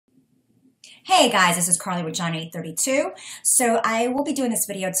Hey guys, this is Carly with John 8:32. So I will be doing this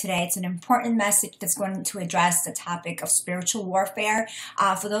video today. It's an important message that's going to address the topic of spiritual warfare.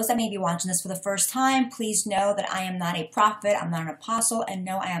 For those that may be watching this for the first time, please know that I am not a prophet, I'm not an apostle, and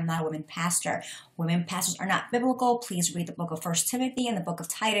no, I am not a women pastor. Women pastors are not biblical. Please read the book of 1 Timothy and the book of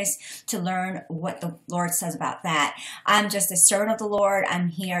Titus to learn what the Lord says about that. I'm just a servant of the Lord. I'm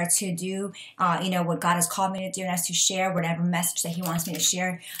here to do, what God has called me to do, and that's to share whatever message that He wants me to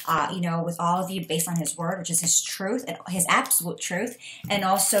share, with all of you based on His word, which is His truth, His absolute truth, and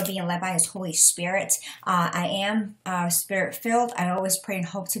also being led by His Holy Spirit. I am spirit filled. I always pray and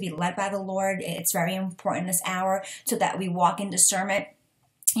hope to be led by the Lord. It's very important this hour so that we walk in discernment.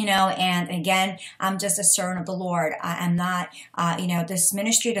 And again, I'm just a servant of the Lord. I'm not, this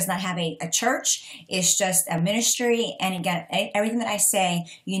ministry does not have a church. It's just a ministry. And again, everything that I say,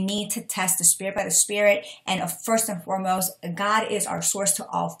 you need to test the Spirit by the Spirit. And first and foremost, God is our source to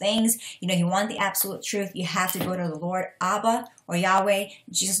all things. You want the absolute truth, you have to go to the Lord, Abba, or Yahweh,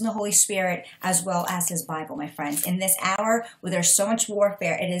 Jesus and the Holy Spirit, as well as His Bible, my friends. In this hour where there's so much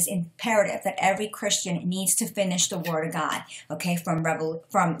warfare, it is imperative that every Christian needs to finish the Word of God, okay, from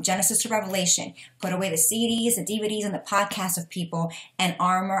Genesis to Revelation. Put away the CDs, the DVDs, and the podcasts of people and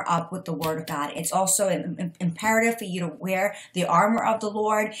armor up with the Word of God. It's also imperative for you to wear the armor of the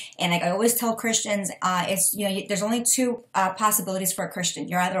Lord. And like I always tell Christians, there's only two possibilities for a Christian.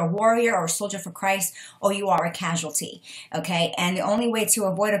 You're either a warrior or a soldier for Christ, or you are a casualty, okay? And the only way to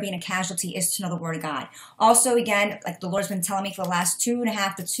avoid being a casualty is to know the Word of God. Also, again, like the Lord's been telling me for the last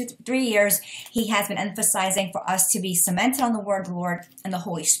 2.5 to 3 years, He has been emphasizing for us to be cemented on the Word of the Lord and the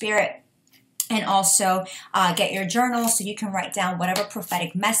Holy Spirit. And also get your journal so you can write down whatever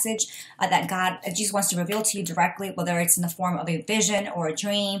prophetic message that Jesus wants to reveal to you directly, whether it's in the form of a vision or a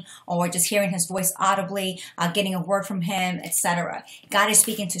dream or just hearing His voice audibly, getting a word from Him, etc. God is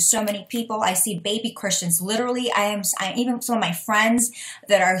speaking to so many people. I see baby Christians. Literally, even some of my friends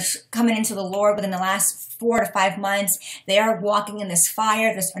that are coming into the Lord within the last 4 to 5 months, they are walking in this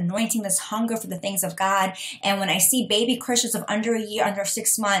fire, this anointing, this hunger for the things of God. And when I see baby Christians of under a year, under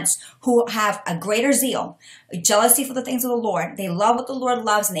 6 months, who have a greater zeal, a jealousy for the things of the Lord, they love what the Lord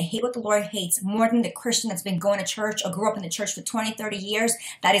loves and they hate what the Lord hates more than the Christian that's been going to church or grew up in the church for 20, 30 years,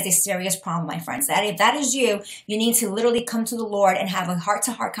 that is a serious problem, my friends. If that is you, you need to literally come to the Lord and have a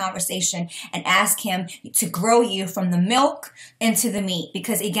heart-to-heart conversation and ask Him to grow you from the milk into the meat.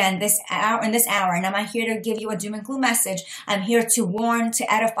 Because again, in this hour, and I'm not here to give you a doom and gloom message. I'm here to warn,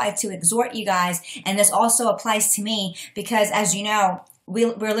 to edify, to exhort you guys. And this also applies to me because, as you know,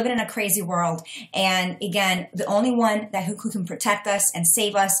 we're living in a crazy world. And again, the only one who can protect us and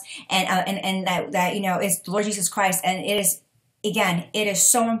save us and that is the Lord Jesus Christ. And it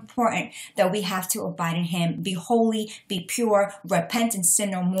is so important that we have to abide in Him, be holy, be pure, repent and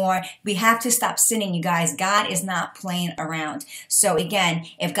sin no more. We have to stop sinning, you guys. God is not playing around. So again,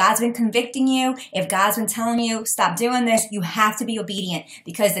 if God's been convicting you, if God's been telling you, stop doing this, you have to be obedient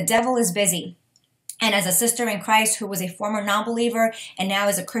because the devil is busy. And as a sister in Christ who was a former non-believer and now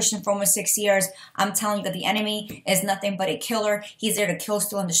is a Christian for almost 6 years, I'm telling you that the enemy is nothing but a killer. He's there to kill,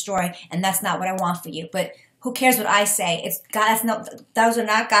 steal, and destroy. And that's not what I want for you. But who cares what I say? Those are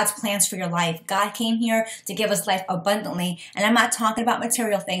not God's plans for your life. God came here to give us life abundantly. And I'm not talking about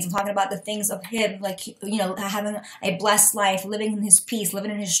material things. I'm talking about the things of Him, like, having a blessed life, living in His peace,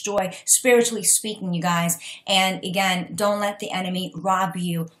 living in His joy, spiritually speaking, you guys. And again, don't let the enemy rob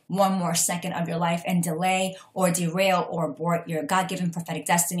you one more second of your life and delay or derail or abort your God-given prophetic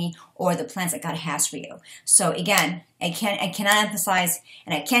destiny or the plans that God has for you. So again, I cannot emphasize,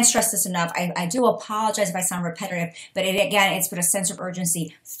 and I can't stress this enough. I do apologize if I sound repetitive, but it's with a sense of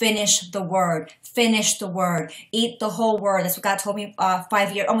urgency. Finish the Word. Finish the Word. Eat the whole Word. That's what God told me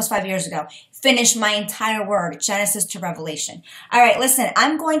almost 5 years ago. Finish my entire Word, Genesis to Revelation. All right, listen,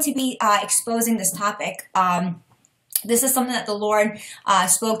 I'm going to be exposing this topic. This is something that the Lord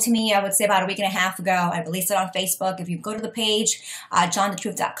spoke to me, I would say, about a week and a half ago. I released it on Facebook. If you go to the page,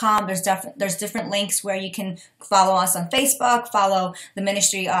 johnthetruth.com, there's different links where you can follow us on Facebook, follow the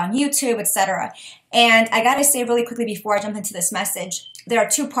ministry on YouTube, etc. And I got to say really quickly before I jump into this message, there are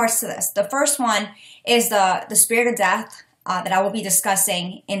two parts to this. The first one is the spirit of death that I will be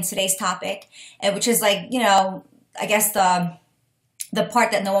discussing in today's topic, which is like, I guess the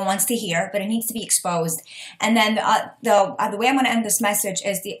part that no one wants to hear, but it needs to be exposed. And then the way I'm going to end this message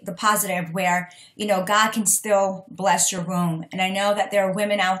is the positive, where God can still bless your womb. And I know that there are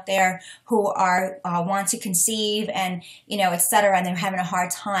women out there who are want to conceive and etc. and they're having a hard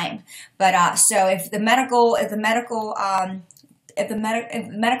time. But so if the medical if the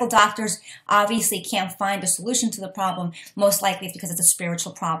medical doctors obviously can't find a solution to the problem, most likely it's because it's a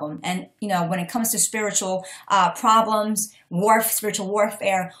spiritual problem. And, you know, when it comes to spiritual problems, spiritual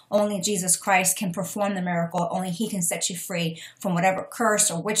warfare, only Jesus Christ can perform the miracle. Only he can set you free from whatever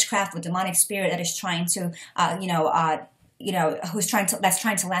curse or witchcraft or demonic spirit that is trying to, that's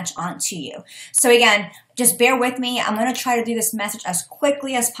trying to latch onto you. So again, just bear with me. I'm going to try to do this message as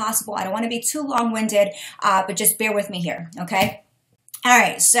quickly as possible. I don't want to be too long-winded, but just bear with me here, okay? All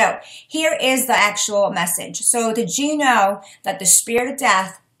right, so here is the actual message. So did you know that the spirit of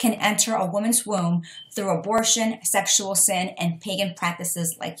death can enter a woman's womb through abortion, sexual sin, and pagan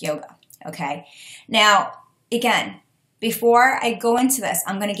practices like yoga, okay? Now, again, before I go into this,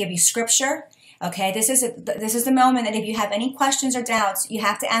 I'm going to give you scripture. Okay, this is the moment that if you have any questions or doubts, you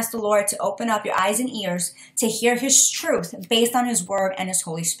have to ask the Lord to open up your eyes and ears to hear his truth based on his word and his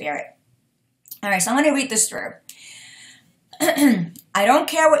Holy Spirit. All right, so I'm going to read this through. I don't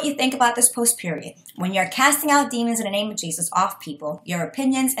care what you think about this post, period. When you're casting out demons in the name of Jesus off people, your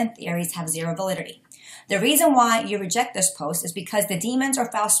opinions and theories have zero validity. The reason why you reject this post is because the demons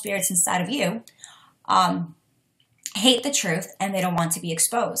or foul spirits inside of you hate the truth and they don't want to be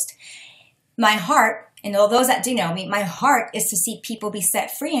exposed. My heart, and all those that do know me, my heart is to see people be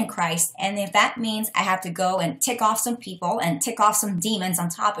set free in Christ. And if that means I have to go and tick off some people and tick off some demons on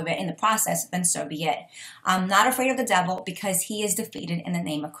top of it in the process, then so be it. I'm not afraid of the devil because he is defeated in the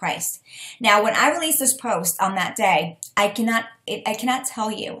name of Christ. Now, when I released this post on that day, I cannot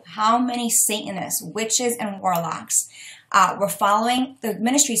tell you how many Satanists, witches, and warlocks were following the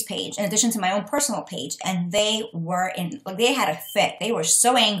ministry's page in addition to my own personal page, and they had a fit. They were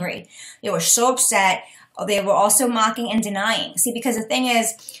so angry. They were so upset. They were also mocking and denying. See, because the thing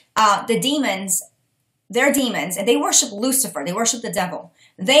is, the demons, they're demons, and they worship Lucifer. They worship the devil.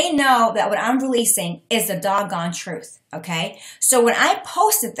 They know that what I'm releasing is the doggone truth, okay? So when I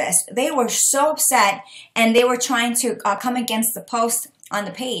posted this, they were so upset, and they were trying to come against the post on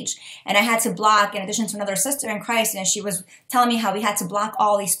the page. And I had to block, in addition to another sister in Christ, and she was telling me how we had to block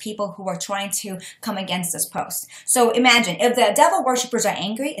all these people who were trying to come against this post. So imagine, if the devil worshipers are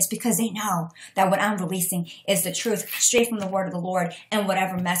angry, it's because they know that what I'm releasing is the truth, straight from the word of the Lord, and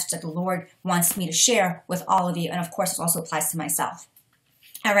whatever message that the Lord wants me to share with all of you. And of course, it also applies to myself.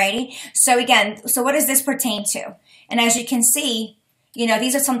 Alrighty? So again, so what does this pertain to? And as you can see, you know,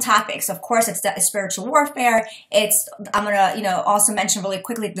 these are some topics. Of course, it's the spiritual warfare. I'm going to, also mention really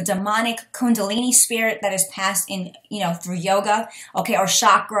quickly the demonic Kundalini spirit that is passed in, through yoga, okay, or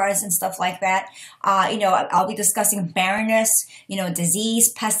chakras and stuff like that. I'll be discussing barrenness, disease,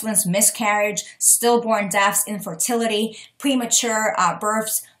 pestilence, miscarriage, stillborn deaths, infertility, premature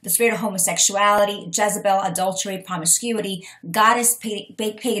births, the spirit of homosexuality, Jezebel, adultery, promiscuity, goddess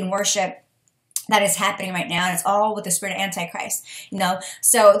pagan worship that is happening right now, and it's all with the spirit of Antichrist.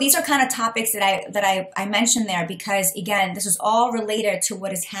 So these are kind of topics that I mentioned there because, again, this is all related to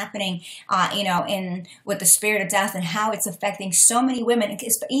what is happening, with the spirit of death and how it's affecting so many women,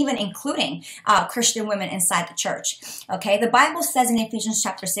 even including Christian women inside the church. Okay, the Bible says in Ephesians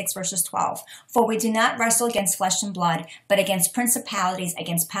chapter 6, verses 12, "For we do not wrestle against flesh and blood, but against principalities,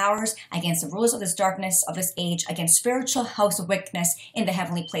 against powers, against the rulers of this darkness of this age, against spiritual hosts of wickedness in the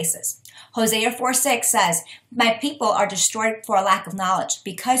heavenly places." Hosea 4:6 says, "My people are destroyed for a lack of knowledge.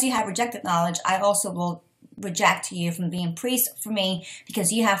 Because you have rejected knowledge, I also will reject you from being priests for me.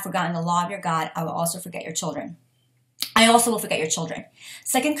 Because you have forgotten the law of your God, I will also forget your children. I also will forget your children."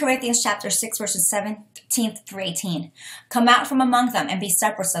 2 Corinthians chapter 6, verses 17 through 18. "Come out from among them and be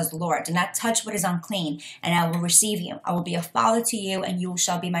separate, says the Lord. Do not touch what is unclean, and I will receive you. I will be a father to you, and you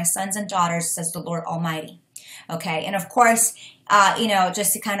shall be my sons and daughters, says the Lord Almighty." Okay, and of course,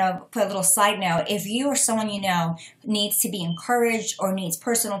 just to kind of put a little side note, if you or someone you know needs to be encouraged or needs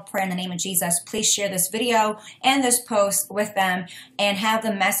personal prayer in the name of Jesus, please share this video and this post with them and have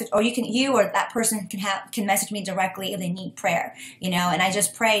the message, or you or that person can message me directly if they need prayer, and I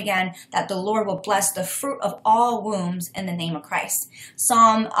just pray again that the Lord will bless the fruit of all wombs in the name of Christ.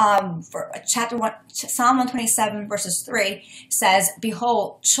 Psalm 127 verses 3 says,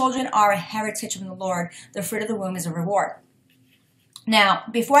 "Behold, children are a heritage from the Lord. The fruit of the womb is a reward." Now,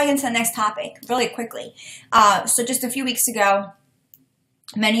 before I get into the next topic, really quickly, so just a few weeks ago,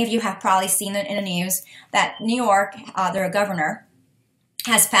 many of you have probably seen it in the news that New York, their governor,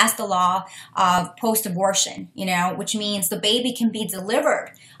 has passed the law of post-abortion, which means the baby can be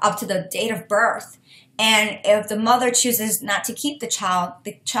delivered up to the date of birth, And if the mother chooses not to keep the child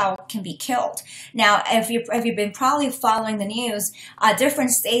can be killed. Now, if you've been probably following the news,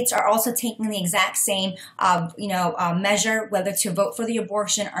 different states are also taking the exact same, measure, whether to vote for the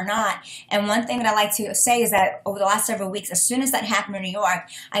abortion or not. And one thing that I like to say is that over the last several weeks, as soon as that happened in New York,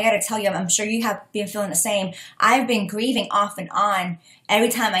 I got to tell you, I'm sure you have been feeling the same. I've been grieving off and on every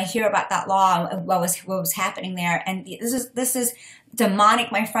time I hear about that law and what was happening there. And this is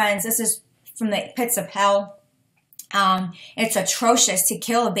demonic, my friends. This is from the pits of hell. It's atrocious to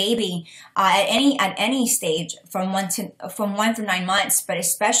kill a baby at any stage from 1 through 9 months, but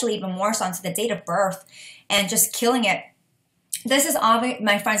especially even more so onto the date of birth, and just killing it. This is obvious,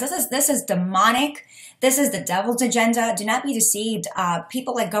 my friends. This is demonic. This is the devil's agenda. Do not be deceived.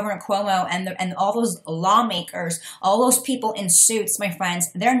 People like Governor Cuomo and all those lawmakers, all those people in suits, my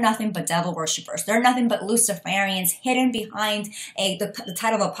friends, they're nothing but devil worshippers. They're nothing but Luciferians hidden behind the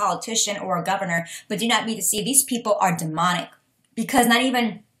title of a politician or a governor. But do not be deceived. These people are demonic, because not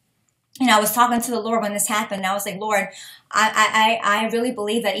even, I was talking to the Lord when this happened, and I was like, Lord, I really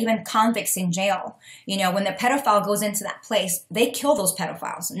believe that even convicts in jail, when the pedophile goes into that place, they kill those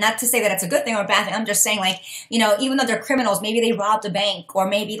pedophiles. Not to say that it's a good thing or a bad thing. I'm just saying, like, even though they're criminals, maybe they robbed a bank, or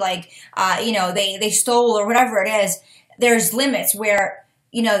maybe like, they stole or whatever it is. There's limits where,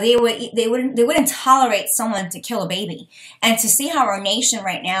 they wouldn't tolerate someone to kill a baby. And to see how our nation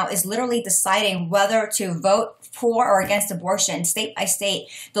right now is literally deciding whether to vote for or against abortion, state by state.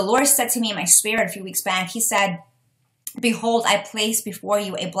 The Lord said to me in my spirit a few weeks back, He said, behold, I place before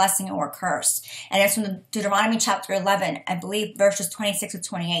you a blessing or a curse. And it's from Deuteronomy chapter 11, I believe, verses 26 to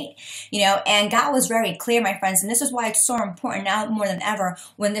 28. And God was very clear, my friends, and this is why it's so important now more than ever,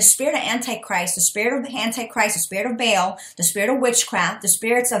 when the spirit of Antichrist, the spirit of Antichrist, the spirit of Baal, the spirit of witchcraft, the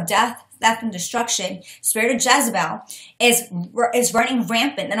spirits of death, theft, and destruction, spirit of Jezebel is running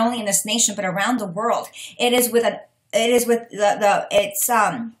rampant, not only in this nation, but around the world. It's with a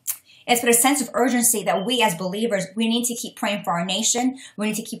sense of urgency that we as believers, we need to keep praying for our nation. We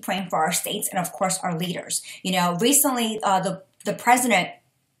need to keep praying for our states and, of course, our leaders. Recently, the president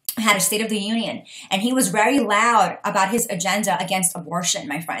had a State of the Union, and he was very loud about his agenda against abortion,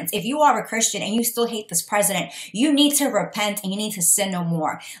 my friends. If you are a Christian and you still hate this president, you need to repent and you need to sin no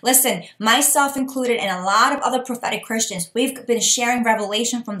more. Listen, myself included and a lot of other prophetic Christians, we've been sharing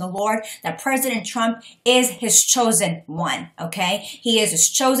revelation from the Lord that President Trump is His chosen one, okay? He is His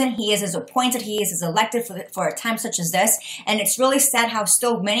chosen, He is His appointed, He is His elected for a time such as this. And it's really sad how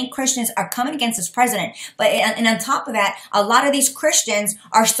still many Christians are coming against this president. And on top of that, a lot of these Christians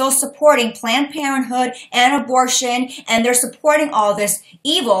are still supporting Planned Parenthood and abortion, and they're supporting all this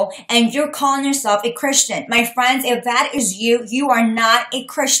evil, and you're calling yourself a Christian. My friends, if that is you, you are not a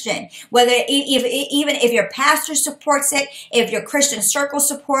Christian. Even if your pastor supports it, if your Christian circle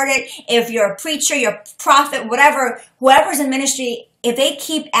support it, if you're a preacher, your prophet, whoever's in ministry, if they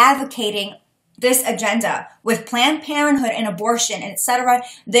keep advocating this agenda with Planned Parenthood and abortion, etc.,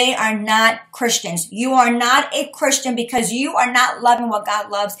 they are not Christians. You are not a Christian because you are not loving what God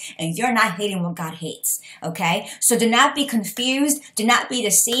loves and you're not hating what God hates, okay? So do not be confused. Do not be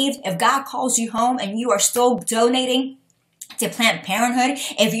deceived. If God calls you home and you are still donating to Planned Parenthood,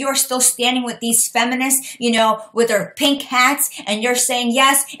 if you are still standing with these feminists, with their pink hats, and you're saying,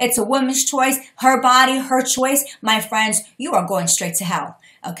 yes, it's a woman's choice, her body, her choice, my friends, you are going straight to hell,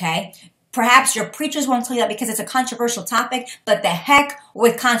 okay? Perhaps your preachers won't tell you that because it's a controversial topic, but the heck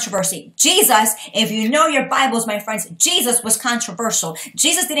with controversy. Jesus, if you know your Bibles, my friends, Jesus was controversial.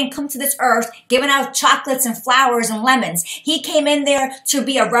 Jesus didn't come to this earth giving out chocolates and flowers and lemons. He came in there to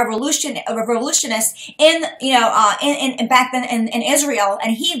be a revolutionist back then in Israel,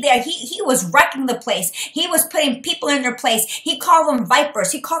 and he was wrecking the place. He was putting people in their place. He called them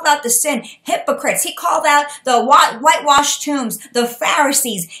vipers. He called out the sin, hypocrites. He called out the whitewashed tombs, the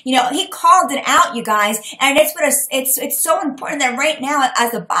Pharisees. He called it out, you guys, and it's so important that right now,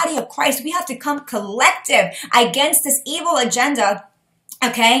 as the body of Christ, we have to come collective against this evil agenda,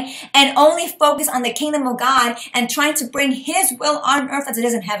 okay, and only focus on the kingdom of God and trying to bring His will on earth as it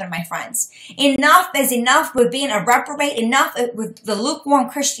is in heaven, my friends. Enough is enough with being a reprobate, enough with the lukewarm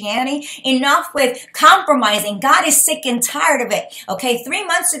Christianity, enough with compromising. God is sick and tired of it, okay? 3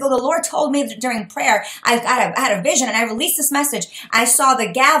 months ago, the Lord told me during prayer, I had a vision and I released this message. I saw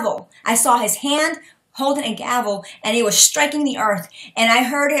the gavel. I saw His hand holding a gavel and He was striking the earth. And I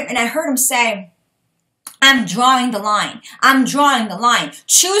heard him say, I'm drawing the line. I'm drawing the line.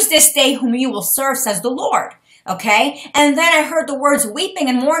 Choose this day whom you will serve, says the Lord. Okay. And then I heard the words weeping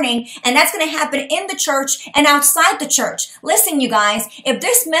and mourning, and that's going to happen in the church and outside the church. Listen, you guys, if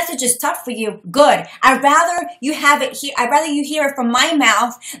this message is tough for you, good. I'd rather you have it here. I'd rather you hear it from my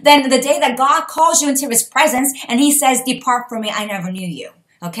mouth than the day that God calls you into his presence and he says, depart from me, I never knew you.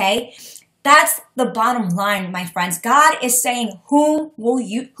 Okay. That's the bottom line, my friends. God is saying, whom will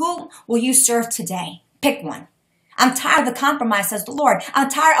you serve today? Pick one. I'm tired of the compromise, says the Lord. I'm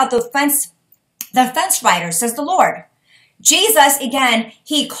tired of the fence riders, says the Lord. Jesus, again,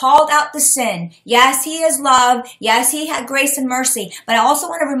 he called out the sin. Yes, he is love. Yes, he had grace and mercy. But I also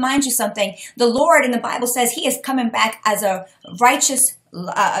want to remind you something. The Lord in the Bible says he is coming back as a righteous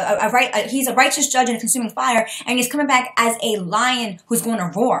he's a righteous judge in a consuming fire, and he's coming back as a lion who's going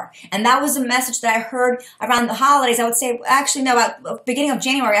to roar. And that was a message that I heard around the holidays. I would say, actually, no, about beginning of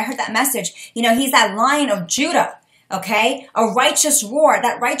January, I heard that message. You know, he's that Lion of Judah. Okay, a righteous roar,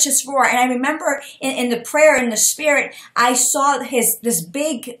 that righteous roar. And I remember in the prayer, in the spirit, I saw this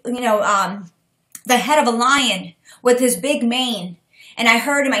big, the head of a lion with his big mane. And I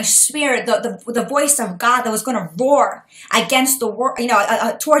heard in my spirit the voice of God that was going to roar against the world,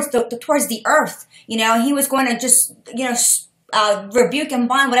 towards the earth. He was going to just, rebuke and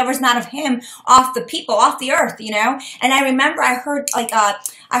bind whatever's not of him off the people, off the earth, And I remember I heard how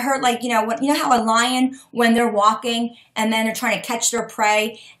a lion, when they're walking and then they're trying to catch their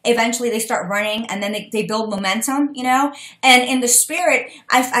prey, eventually they start running and then they build momentum, And in the spirit,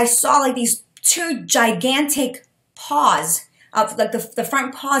 I saw like these two gigantic paws of like the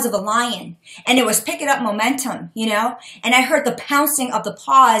front paws of a lion, and it was picking up momentum, and I heard the pouncing of the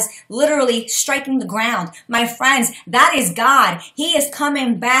paws literally striking the ground. My friends, that is God. He is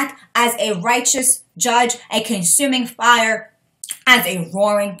coming back as a righteous judge, a consuming fire, as a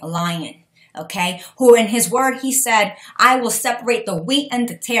roaring lion. Okay, who in his word, he said, I will separate the wheat and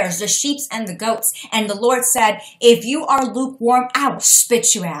the tares, the sheep and the goats. And the Lord said, if you are lukewarm, I will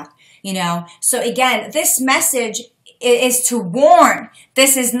spit you out. So again, this message is to warn.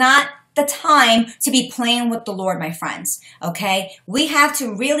 This is not the time to be playing with the Lord, my friends. Okay? We have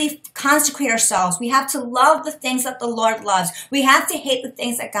to really consecrate ourselves. We have to love the things that the Lord loves. We have to hate the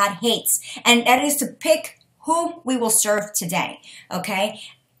things that God hates. And that is to pick whom we will serve today. Okay?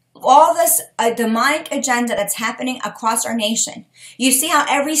 All this demonic agenda that's happening across our nation. You see how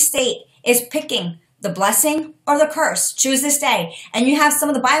every state is picking the blessing or the curse. Choose this day. And you have some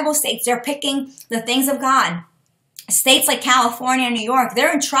of the Bible states, they're picking the things of God. States like California and New York,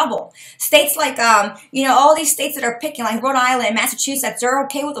 they're in trouble. States like, all these states that are picking, like Rhode Island and Massachusetts, they're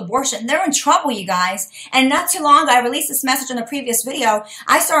okay with abortion. They're in trouble, you guys. And not too long ago, I released this message in the previous video.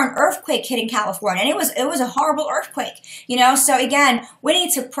 I saw an earthquake hitting California, and it was a horrible earthquake. So again, we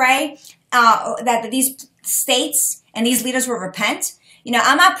need to pray that these states and these leaders will repent.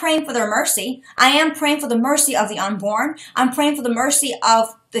 I'm not praying for their mercy. I am praying for the mercy of the unborn. I'm praying for the mercy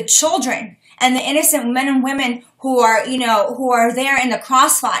of the children and the innocent men and women who are there in the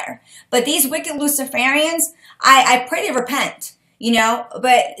crossfire. But these wicked Luciferians, I pray they repent,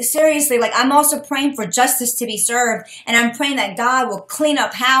 But seriously, I'm also praying for justice to be served. And I'm praying that God will clean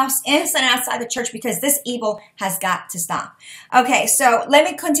up house inside and outside the church, because this evil has got to stop. Okay, so let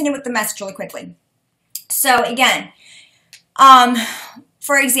me continue with the message really quickly. So again,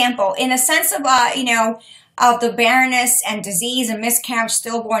 for example, in a sense of, of the barrenness and disease and miscarriage,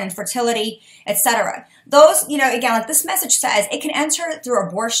 stillborn, infertility, etc. Those, again, like this message says, it can enter through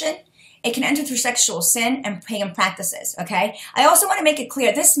abortion, it can enter through sexual sin and pagan practices, okay? I also want to make it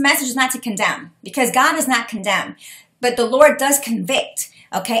clear, this message is not to condemn, because God does not condemn, but the Lord does convict.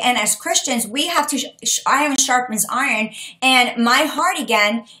 Okay, and as Christians, we have to, iron sharpens iron. And my heart,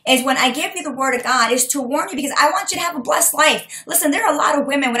 again, is when I give you the word of God, is to warn you, because I want you to have a blessed life. Listen, there are a lot of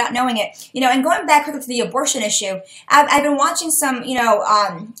women without knowing it. And going back quickly to the abortion issue, I've been watching some,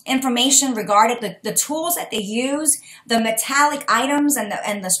 information regarding the tools that they use, the metallic items and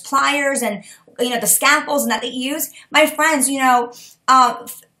the pliers and, the scalpels and that they use. My friends, the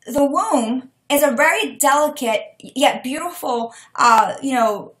womb is a very delicate yet beautiful,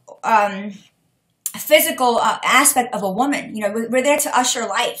 physical aspect of a woman. We're there to usher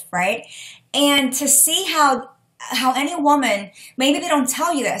life, right? And to see how any woman, maybe they don't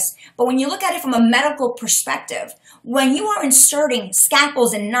tell you this, but when you look at it from a medical perspective, when you are inserting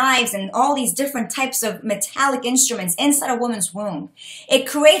scalpels and knives and all these different types of metallic instruments inside a woman's womb, it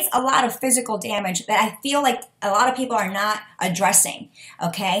creates a lot of physical damage that I feel like a lot of people are not addressing,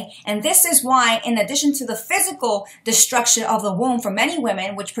 okay? And this is why, in addition to the physical destruction of the womb for many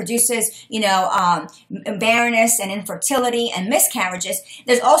women, which produces, barrenness and infertility and miscarriages,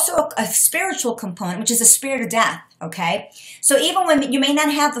 there's also a spiritual component, which is the spirit of death. death. Okay, so even when you may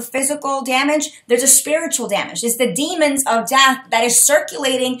not have the physical damage, there's a spiritual damage. It's the demons of death that is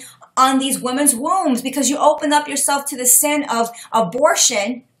circulating on these women's wombs because you open up yourself to the sin of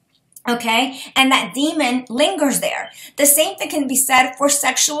abortion. Okay, and that demon lingers there. The same thing can be said for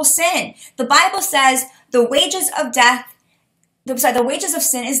sexual sin. The Bible says the wages of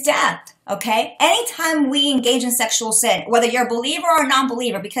sin is death. Okay, anytime we engage in sexual sin, whether you're a believer or a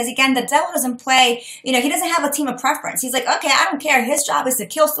non-believer, because again, the devil doesn't play, he doesn't have a team of preference. He's like, okay, I don't care. His job is to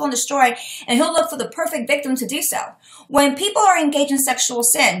kill, steal, and destroy, and he'll look for the perfect victim to do so. When people are engaged in sexual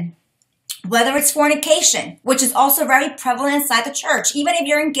sin, whether it's fornication, which is also very prevalent inside the church, even if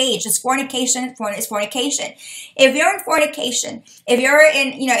you're engaged, it's fornication, it's fornication. If you're in fornication, if you're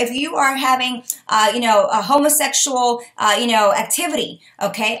in, if you are having, a homosexual, activity,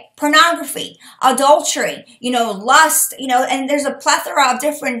 okay, pornography, adultery, lust, and there's a plethora of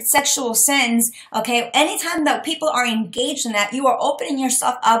different sexual sins, okay, anytime that people are engaged in that, you are opening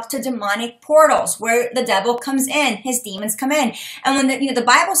yourself up to demonic portals where the devil comes in, his demons come in. And when the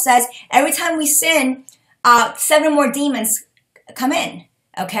Bible says every time we sin, 7 more demons come in.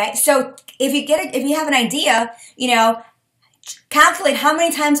 Okay, so if you have an idea, calculate how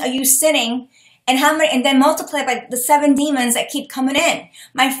many times are you sinning, and then multiply by the 7 demons that keep coming in.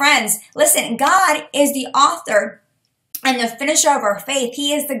 My friends, listen, God is the author and the finisher of our faith.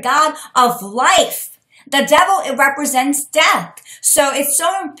 He is the God of life. The devil, it represents death. So it's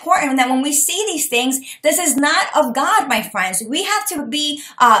so important that when we see these things, this is not of God, my friends. We have to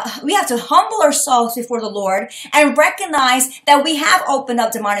humble ourselves before the Lord and recognize that we have opened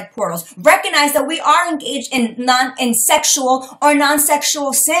up demonic portals. Recognize that we are engaged in sexual or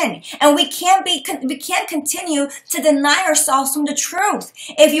non-sexual sin, and we can't continue to deny ourselves from the truth.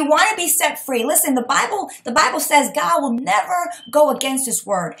 If you want to be set free, listen. The Bible says God will never go against His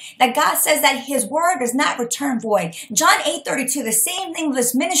word. That God says that His word is not return void. John 8:32, the same thing with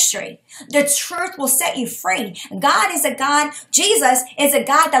this ministry. The truth will set you free. God is a God, Jesus is a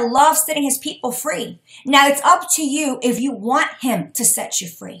God that loves setting His people free. Now it's up to you if you want Him to set you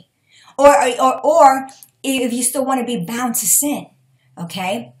free, or if you still want to be bound to sin.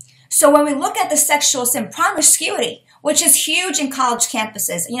 Okay? So when we look at the sexual sin, promiscuity, which is huge in college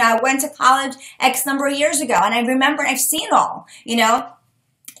campuses. I went to college X number of years ago, and I remember, and I've seen it all,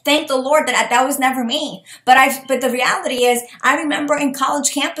 Thank the Lord that was never me. But the reality is, I remember in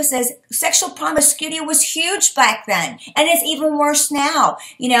college campuses, sexual promiscuity was huge back then. And it's even worse now.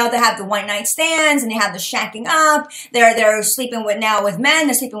 They have the one-night stands, and they have the shacking up. They're sleeping with men,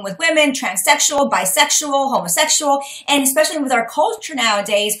 they're sleeping with women, transsexual, bisexual, homosexual. And especially with our culture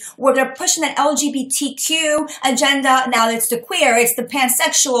nowadays, where they're pushing that LGBTQ agenda. Now it's the queer, it's the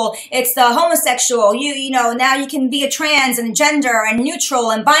pansexual, it's the homosexual. Now you can be a trans and gender and neutral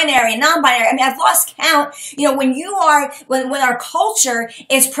and binary and non-binary. I mean, I've lost count. When our culture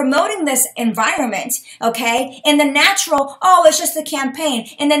is promoting this environment, okay, in the natural, oh, it's just a campaign.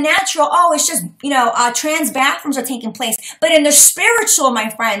 In the natural, oh, it's just, trans bathrooms are taking place. But in the spiritual, my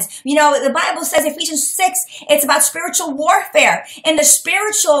friends, the Bible says, Ephesians 6, it's about spiritual warfare. In the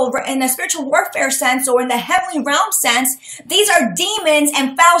spiritual warfare sense, or in the heavenly realm sense, these are demons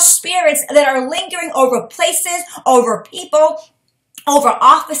and foul spirits that are lingering over places, over people, over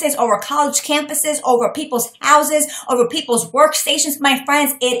offices, over college campuses, over people's houses, over people's workstations. My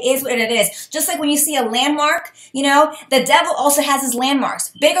friends, it is what it is. Just like when you see a landmark, the devil also has his landmarks,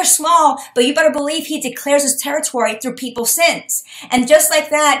 big or small, but you better believe he declares his territory through people's sins. And just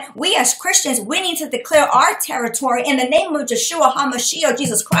like that, we as Christians, we need to declare our territory in the name of Yeshua HaMashiach,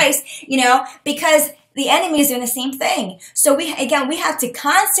 Jesus Christ, because the enemy is doing the same thing. So we have to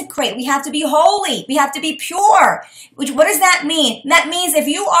consecrate. We have to be holy. We have to be pure. What does that mean? That means if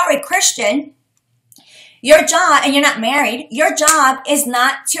you are a Christian, your job, and you're not married, your job is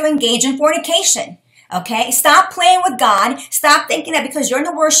not to engage in fornication. Okay, stop playing with God. Stop thinking that because you're in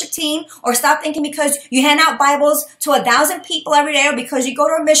the worship team, or stop thinking because you hand out Bibles to 1,000 people every day, or because you go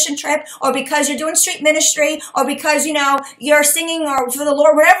to a mission trip, or because you're doing street ministry, or because, you're singing or for the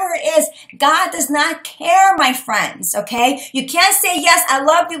Lord, whatever it is. God does not care, my friends. Okay, you can't say, yes, I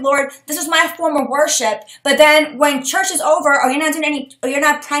love you, Lord. This is my form of worship. But then when church is over, or you're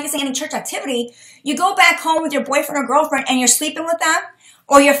not practicing any church activity, you go back home with your boyfriend or girlfriend and you're sleeping with them,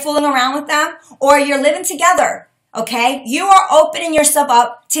 or you're fooling around with them, or you're living together, okay? You are opening yourself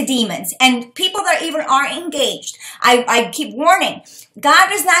up to demons and people that even are engaged. I keep warning, God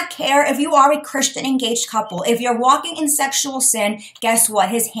does not care if you are a Christian engaged couple. If you're walking in sexual sin, guess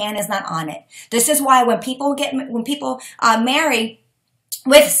what? His hand is not on it. This is why when people marry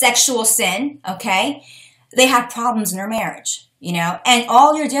with sexual sin, okay, they have problems in their marriage. you know, and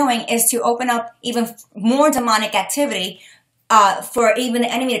all you're doing is to open up even more demonic activity for even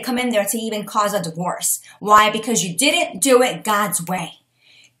the enemy to come in there to even cause a divorce. Why? Because you didn't do it God's way.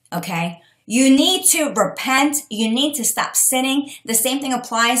 Okay? You need to repent. You need to stop sinning. The same thing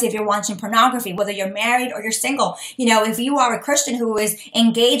applies if you're watching pornography, whether you're married or you're single. You know, if you are a Christian who is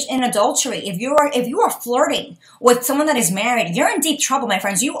engaged in adultery, if you are flirting with someone that is married, you're in deep trouble, my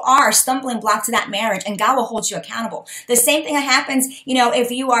friends. You are a stumbling block to that marriage, and God will hold you accountable. The same thing that happens, you know,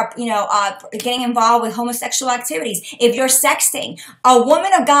 if you are, getting involved with homosexual activities. If you're sexting, a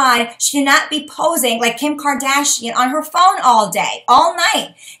woman of God should not be posing like Kim Kardashian on her phone all day, all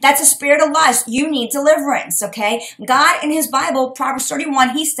night. That's a spirit of lust. You need deliverance, okay? God in his Bible, Proverbs 31,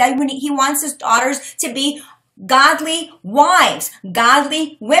 he said when he wants his daughters to be godly wives,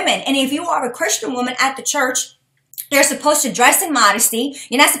 godly women. And if you are a Christian woman at the church, you're supposed to dress in modesty.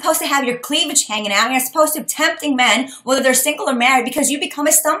 You're not supposed to have your cleavage hanging out. You're not supposed to be tempting men, whether they're single or married, because you become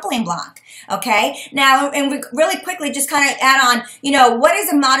a stumbling block. Okay? Now, and we really quickly just kind of add on, you know, what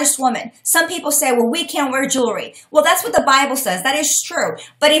is a modest woman? Some people say, well, we can't wear jewelry. Well, that's what the Bible says. That is true.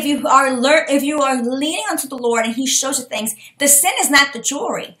 But if you are leaning onto the Lord and he shows you things, the sin is not the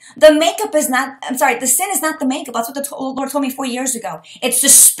jewelry. The makeup is not, the sin is not the makeup. That's what the Lord told me 4 years ago. It's the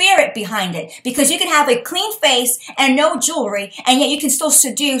spirit behind it. Because you can have a clean face and no jewelry, and yet you can still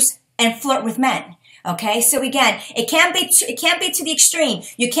seduce and flirt with men. Okay, so again, it can't be to the extreme.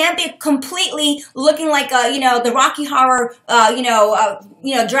 You can't be completely looking like the Rocky Horror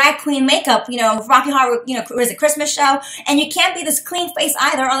drag queen makeup, Rocky Horror, what is it, Christmas show, and you can't be this clean face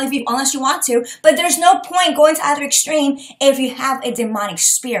either, unless you want to. But there's no point going to either extreme if you have a demonic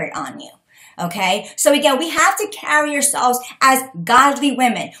spirit on you. Okay, so again, we have to carry ourselves as godly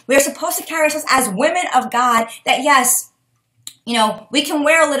women. We're supposed to carry ourselves as women of God. That yes, we can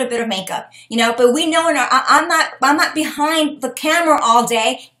wear a little bit of makeup, but we know I'm not behind the camera all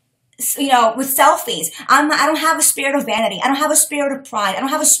day, with selfies. I don't have a spirit of vanity. I don't have a spirit of pride. I don't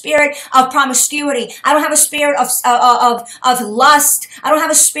have a spirit of promiscuity. I don't have a spirit of lust. I don't have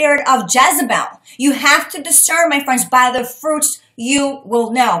a spirit of Jezebel. You have to discern, my friends, by the fruits you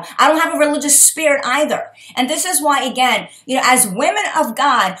will know. I don't have a religious spirit either. And this is why, again, as women of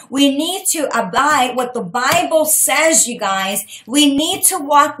God, we need to abide what the Bible says, you guys. We need to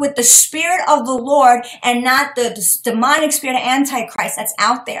walk with the Spirit of the Lord and not the demonic spirit of Antichrist that's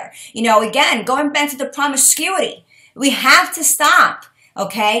out there. Again, going back to the promiscuity, we have to stop.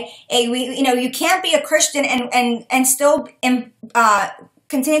 Okay, you can't be a Christian and still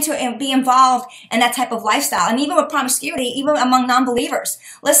continue to be involved in that type of lifestyle. And even with promiscuity, even among non-believers.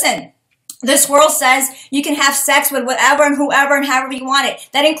 Listen, this world says you can have sex with whatever and whoever and however you want it.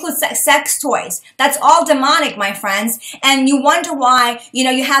 That includes sex toys. That's all demonic, my friends. And you wonder why,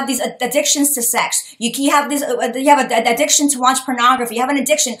 you have these addictions to sex. You have an addiction to watch pornography. You have an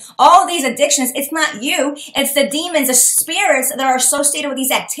addiction. All these addictions, it's not you. It's the demons, the spirits that are associated with these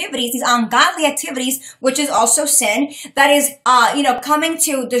activities, these ungodly activities, which is also sin, that is, coming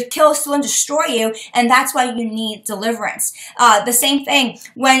to kill, steal, and destroy you. And that's why you need deliverance. The same thing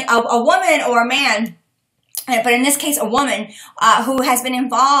when a woman or a man, but in this case a woman who has been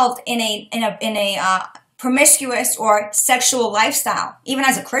involved in a promiscuous or sexual lifestyle, even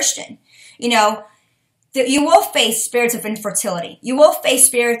as a Christian, you will face spirits of infertility. You will face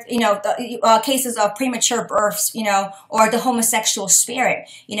spirits, cases of premature births, or the homosexual spirit.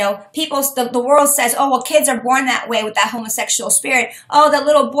 The world says, oh, well, kids are born that way with that homosexual spirit. Oh, that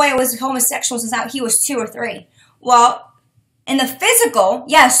little boy was homosexual since he was 2 or 3. Well, in the physical,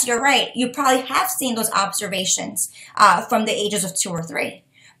 yes, you're right. You probably have seen those observations from the ages of 2 or 3.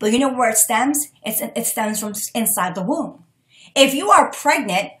 But you know where it stems? It stems from inside the womb. If you are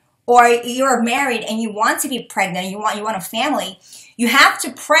pregnant or you're married and you want to be pregnant, and you want a family, you have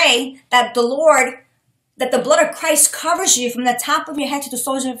to pray that that the blood of Christ covers you from the top of your head to the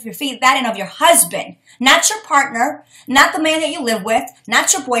soles of your feet, that and of your husband, not your partner, not the man that you live with,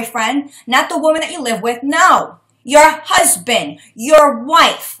 not your boyfriend, not the woman that you live with. No. Your husband, your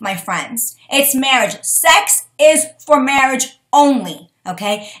wife, my friends. It's marriage. Sex is for marriage only,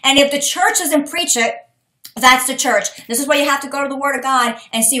 okay? And if the church doesn't preach it, that's the church. This is why you have to go to the Word of God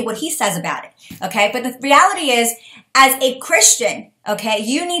and see what He says about it, okay? But the reality is, as a Christian, okay,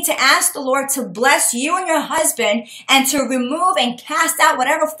 you need to ask the Lord to bless you and your husband and to remove and cast out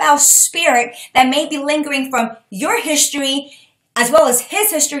whatever foul spirit that may be lingering from your history as well as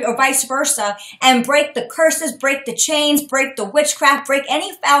his history or vice versa, and break the curses, break the chains, break the witchcraft, break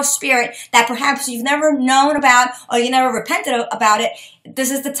any foul spirit that perhaps you've never known about or you never repented about it.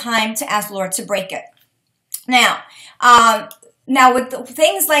 This is the time to ask the Lord to break it. Now with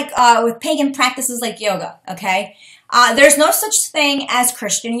things like, with pagan practices like yoga, okay, There's no such thing as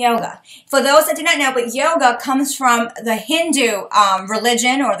Christian yoga. For those that do not know, but yoga comes from the Hindu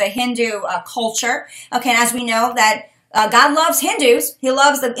religion or the Hindu culture. Okay, and as we know that God loves Hindus. He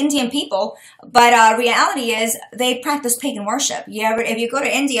loves the Indian people. But reality is they practice pagan worship. If you go to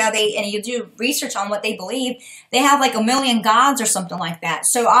India and you do research on what they believe, they have like 1 million gods or something like that.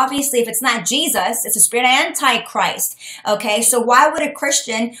 So obviously if it's not Jesus, it's a spirit antichrist. Okay, so why would a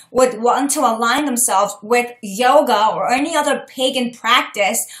Christian would want to align themselves with yoga or any other pagan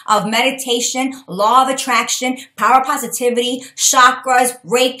practice of meditation, law of attraction, power positivity, chakras,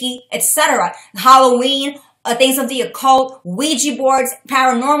 Reiki, etc., Halloween, things of the occult, Ouija boards,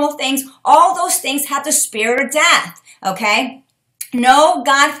 paranormal things, all those things have the spirit of death, okay? No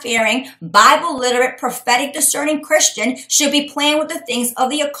God-fearing, Bible-literate, prophetic, discerning Christian should be playing with the things of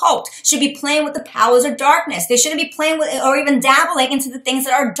the occult, should be playing with the powers of darkness. They shouldn't be playing with or even dabbling into the things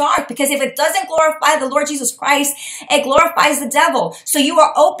that are dark, because if it doesn't glorify the Lord Jesus Christ, it glorifies the devil. So you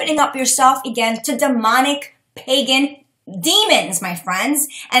are opening up yourself again to demonic, pagan demons, my friends.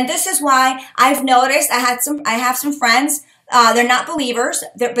 And this is why I've noticed I have some friends, they're not believers,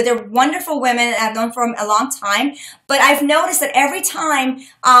 but they're wonderful women that I've known for a long time. But I've noticed that every time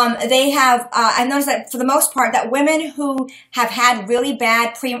I've noticed that for the most part that women who have had really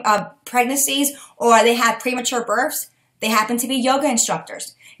bad pregnancies or they had premature births, they happen to be yoga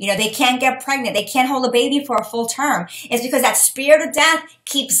instructors. You know, they can't get pregnant. They can't hold a baby for a full term. It's because that spirit of death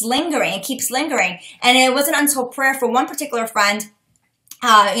keeps lingering. It keeps lingering. And it wasn't until prayer for one particular friend,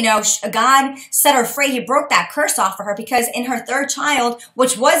 God set her free. He broke that curse off for her, because in her third child,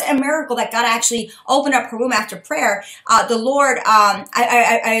 which was a miracle that God actually opened up her womb after prayer, the Lord,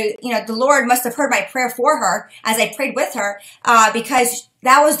 the Lord must have heard my prayer for her as I prayed with her, because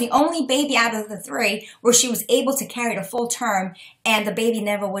that was the only baby out of the 3 where she was able to carry the full term, and the baby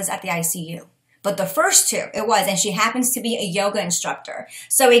never was at the ICU. But the first 2, it was, and she happens to be a yoga instructor.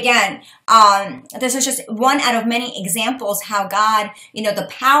 So again, this is just one out of many examples how God, the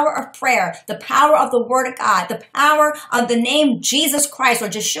power of prayer, the power of the Word of God, the power of the name Jesus Christ or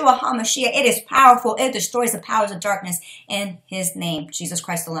Yeshua HaMashiach, it is powerful. It destroys the powers of darkness in His name, Jesus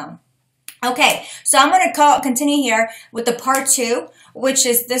Christ alone. Okay, so I'm going to continue here with the part 2, which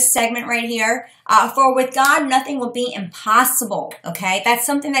is this segment right here. For with God, nothing will be impossible. Okay, that's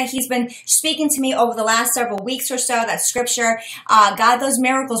something that He's been speaking to me over the last several weeks or so. That scripture. God does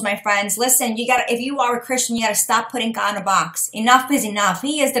miracles, my friends. Listen, if you are a Christian, you got to stop putting God in a box. Enough is enough.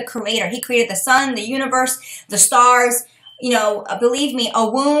 He is the creator. He created the sun, the universe, the stars. Believe me, a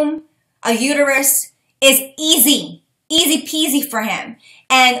womb, a uterus is easy peasy for Him.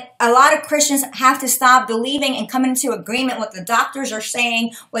 And a lot of Christians have to stop believing and come into agreement with what the doctors are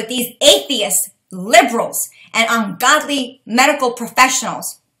saying, with these atheists, liberals, and ungodly medical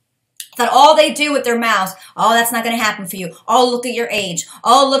professionals. That all they do with their mouths, oh, that's not going to happen for you. Oh, look at your age.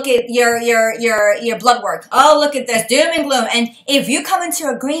 Oh, look at your blood work. Oh, look at this, doom and gloom. And if you come into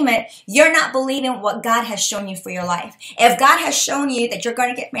agreement, you're not believing what God has shown you for your life. If God has shown you that you're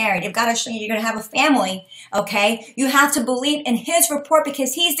going to get married, if God has shown you you're going to have a family, okay, you have to believe in His report,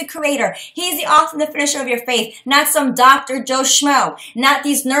 because He's the creator. He's the author and the finisher of your faith, not some Dr. Joe Schmo, not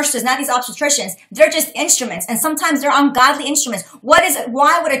these nurses, not these obstetricians. They're just instruments, and sometimes they're ungodly instruments.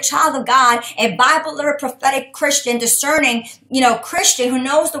 Why would a child of God, a Bible-literate, prophetic Christian, discerning, Christian who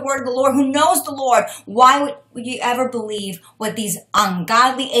knows the word of the Lord, who knows the Lord, why would you ever believe what these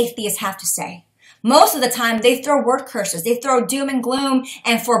ungodly atheists have to say? Most of the time, they throw word curses. They throw doom and gloom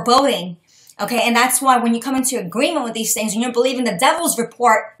and foreboding. Okay, and that's why when you come into agreement with these things and you're believing the devil's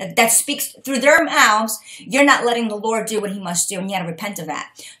report that speaks through their mouths, you're not letting the Lord do what He must do, and you got to repent of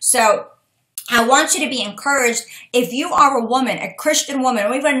that. So I want you to be encouraged. If you are a woman, a Christian woman,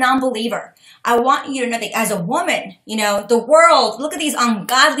 or even a non-believer, I want you to know that as a woman, the world, look at these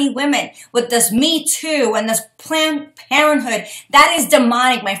ungodly women with this Me Too and this Planned Parenthood. That is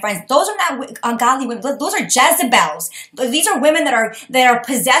demonic, my friends. Those are not ungodly women. Those are Jezebels. These are women that are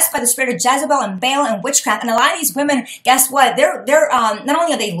possessed by the spirit of Jezebel and Baal and witchcraft. And a lot of these women, guess what? They're not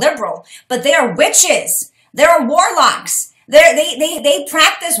only are they liberal, but they are witches. They're warlocks. They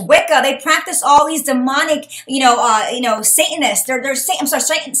practice Wicca. They practice all these demonic, Satanists.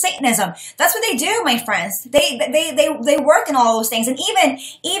 Satanism. That's what they do, my friends. They work in all those things. And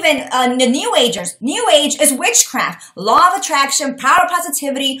even the New Agers. New Age is witchcraft, law of attraction, power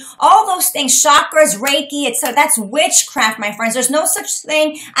positivity, all those things, chakras, Reiki, etc. That's witchcraft, my friends. There's no such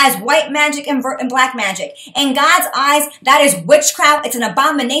thing as white magic and black magic. In God's eyes, that is witchcraft. It's an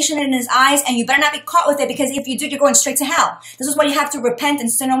abomination in His eyes, and you better not be caught with it, because if you do, you're going straight to hell. hell. This is why you have to repent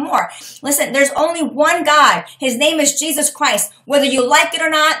and sin no more. Listen, there's only one God. His name is Jesus Christ. Whether you like it or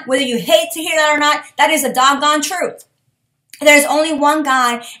not, whether you hate to hear that or not, that is a doggone truth. There's only one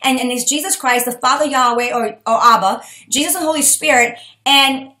God, and it's Jesus Christ, the Father Yahweh, or Abba, Jesus and Holy Spirit,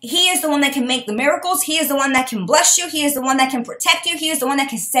 and He is the one that can make the miracles. He is the one that can bless you. He is the one that can protect you. He is the one that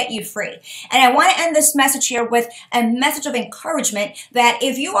can set you free. And I want to end this message here with a message of encouragement that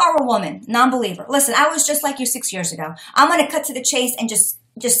if you are a woman, non-believer, listen, I was just like you 6 years ago. I'm going to cut to the chase and just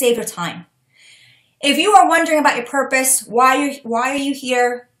save your time. If you are wondering about your purpose, why are you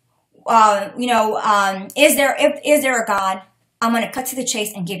here? Is there a God? I'm going to cut to the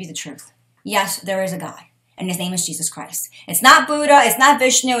chase and give you the truth. Yes, there is a God, and His name is Jesus Christ. It's not Buddha. It's not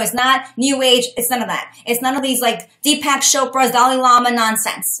Vishnu. It's not New Age. It's none of that. It's none of these like Deepak Chopra's, Dalai Lama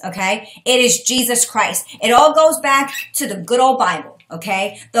nonsense, okay? It is Jesus Christ. It all goes back to the good old Bible,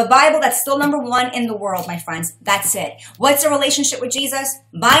 okay? The Bible that's still number one in the world, my friends. That's it. What's a relationship with Jesus?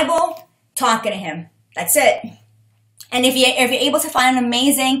 Bible, talking to Him. That's it. And if you're able to find an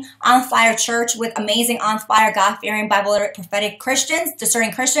amazing on-fire church with amazing on-fire, God-fearing, Bible-literate, prophetic Christians,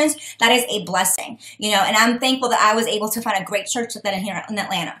 discerning Christians, that is a blessing. And I'm thankful that I was able to find a great church like that here in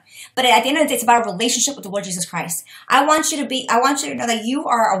Atlanta. But at the end of the day, it's about a relationship with the Lord Jesus Christ. I want you to know that you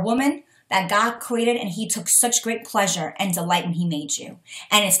are a woman that God created, and He took such great pleasure and delight when He made you.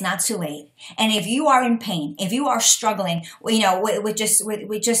 And it's not too late. And if you are in pain, if you are struggling, with just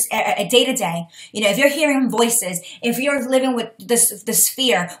a day to day, if you're hearing voices, if you're living with this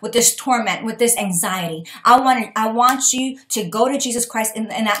fear, with this torment, with this anxiety, I want you to go to Jesus Christ in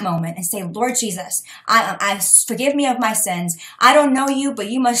that moment and say, Lord Jesus, I forgive me of my sins. I don't know you,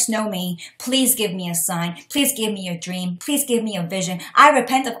 but you must know me. Please give me a sign. Please give me a dream. Please give me a vision. I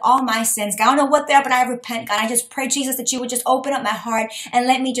repent of all my sins. God, I don't know what they are, but I repent, God. I just pray, Jesus, that you would just open up my heart and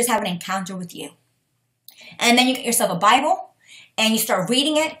let me just have an encounter with you. And then you get yourself a Bible and you start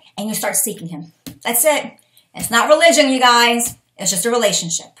reading it and you start seeking Him. That's it. It's not religion, you guys. It's just a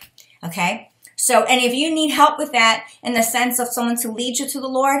relationship. Okay? So, and if you need help with that in the sense of someone to lead you to the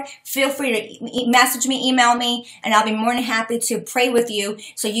Lord, feel free to message me, email me, and I'll be more than happy to pray with you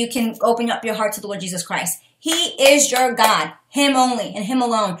so you can open up your heart to the Lord Jesus Christ. He is your God, Him only and Him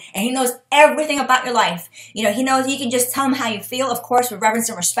alone. And He knows everything about your life. He knows you can just tell Him how you feel, of course, with reverence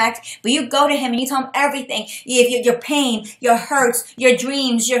and respect. But you go to Him and you tell Him everything. Your pain, your hurts, your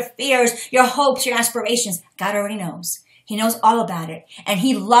dreams, your fears, your hopes, your aspirations. God already knows. He knows all about it. And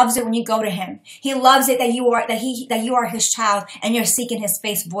He loves it when you go to Him. He loves it that you are His child and you're seeking His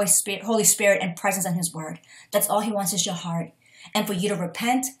face, voice, spirit, Holy Spirit, and presence in His word. That's all He wants is your heart. And for you to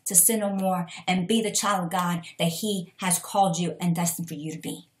repent, to sin no more, and be the child of God that He has called you and destined for you to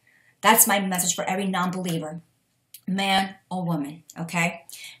be. That's my message for every non-believer, man or woman, okay?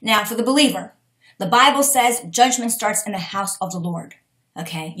 Now, for the believer, the Bible says judgment starts in the house of the Lord,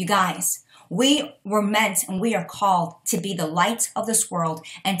 okay? You guys, we were meant and we are called to be the light of this world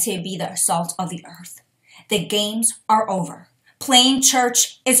and to be the salt of the earth. The games are over. Playing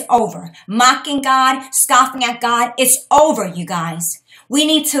church is over. Mocking God, scoffing at God, it's over, you guys. We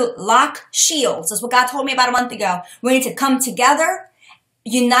need to lock shields. That's what God told me about a month ago. We need to come together,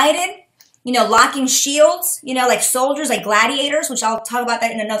 united, locking shields, like soldiers, like gladiators, which I'll talk about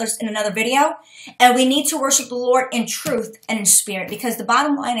that in another video. And we need to worship the Lord in truth and in spirit, because the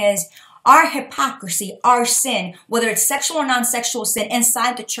bottom line is, our hypocrisy, our sin, whether it's sexual or non-sexual sin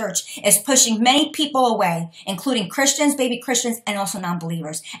inside the church, is pushing many people away, including Christians, baby Christians, and also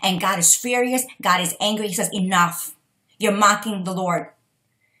non-believers. And God is furious. God is angry. He says, enough. You're mocking the Lord.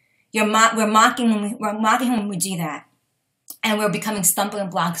 We're mocking Him when we do that. And we're becoming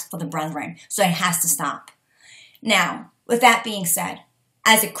stumbling blocks for the brethren. So it has to stop. Now, with that being said,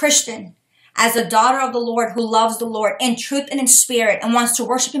 as a Christian, as a daughter of the Lord who loves the Lord in truth and in spirit and wants to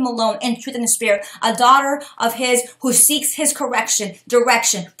worship Him alone in truth and in spirit, a daughter of His who seeks His correction,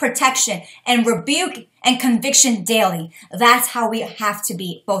 direction, protection, and rebuke and conviction daily. That's how we have to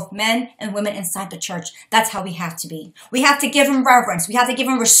be, both men and women inside the church. That's how we have to be. We have to give Him reverence. We have to give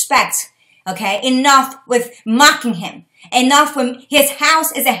Him respect. Okay? Enough with mocking Him. Enough when His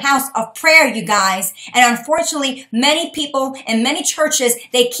house is a house of prayer, you guys. And unfortunately, many people in many churches,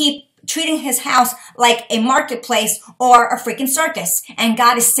 they keep treating His house like a marketplace or a freaking circus. And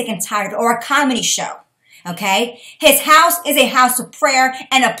God is sick and tired, or a comedy show. Okay? His house is a house of prayer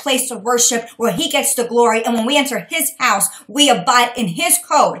and a place of worship where He gets the glory. And when we enter His house, we abide in His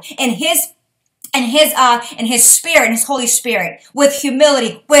code, in His Spirit, in His Holy Spirit, with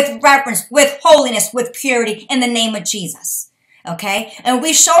humility, with reverence, with holiness, with purity, in the name of Jesus. Okay? And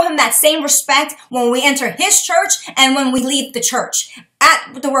we show Him that same respect when we enter His church and when we leave the church.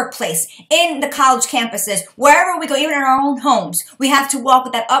 at the workplace, in the college campuses, wherever we go, even in our own homes, we have to walk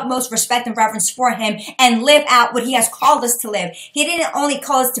with that utmost respect and reverence for him and live out what he has called us to live. He didn't only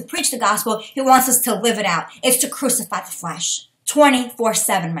call us to preach the gospel, he wants us to live it out. It's to crucify the flesh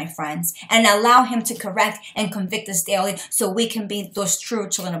 24/7, my friends, and allow him to correct and convict us daily so we can be those true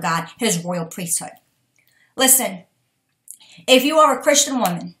children of God, his royal priesthood. Listen, if you are a Christian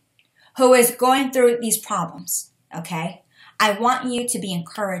woman who is going through these problems, okay, I want you to be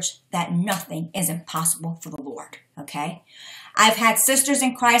encouraged that nothing is impossible for the Lord, okay? I've had sisters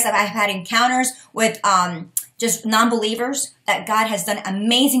in Christ, I've had encounters with just non-believers that God has done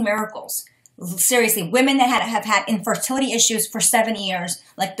amazing miracles. Seriously, women that have had infertility issues for 7 years,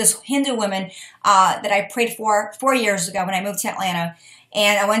 like this Hindu woman that I prayed for 4 years ago when I moved to Atlanta.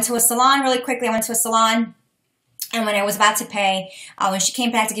 And I went to a salon really quickly. I went to a salon. And when I was about to pay, when she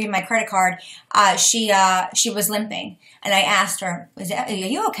came back to give me my credit card, she was limping. And I asked her, are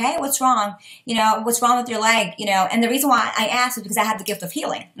you okay? What's wrong? You know, what's wrong with your leg? You know, and the reason why I asked is because I have the gift of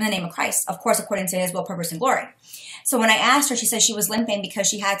healing in the name of Christ, of course, according to his will, purpose, and glory. So when I asked her, she said she was limping because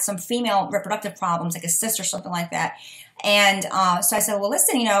she had some female reproductive problems, like a cyst or something like that. And so I said, well,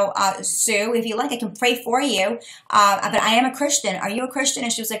 listen, you know, Sue, if you like, I can pray for you. But I am a Christian. Are you a Christian?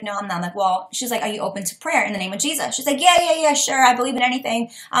 And she was like, no, I'm not. I'm like, well, she's like, are you open to prayer in the name of Jesus? She's like, yeah, sure. I believe in anything.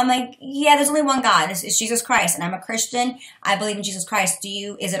 I'm like, yeah, there's only one God. It's Jesus Christ. And I'm a Christian. I believe in Jesus Christ.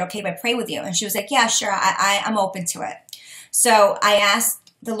 Is it okay if I pray with you? And she was like, yeah, sure. I'm open to it. So I asked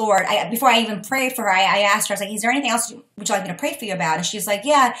the Lord, before I even prayed for her, I asked her, I was like, is there anything else would you like me to pray for you about? And she's like,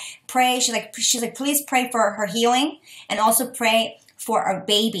 yeah, pray. She's like, please pray for her healing and also pray for a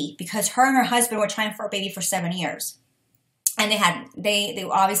baby, because her and her husband were trying for a baby for 7 years. And they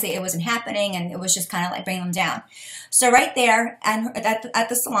obviously it wasn't happening, and it was just kind of like bringing them down. So right there at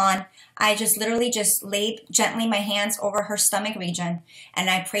the salon, I just literally just laid gently my hands over her stomach region, and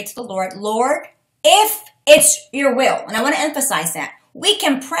I prayed to the Lord, Lord, if it's your will, and I want to emphasize that, we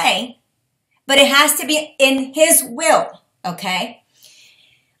can pray, but it has to be in his will, okay?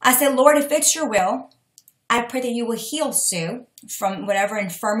 I said, Lord, if it's your will, I pray that you will heal Sue from whatever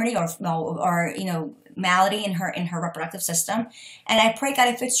infirmity or you know, malady in her reproductive system. And I pray, God,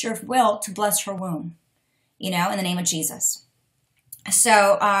 if it's your will, to bless her womb, you know, in the name of Jesus.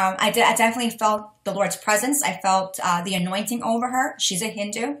 So I definitely felt the Lord's presence. I felt the anointing over her. She's a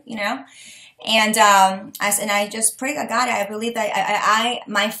Hindu, you know. And I just pray, God, I believe that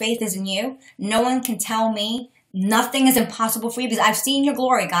my faith is in you. No one can tell me nothing is impossible for you, because I've seen your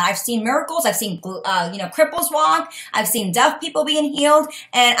glory, God. I've seen miracles. I've seen, you know, cripples walk. I've seen deaf people being healed.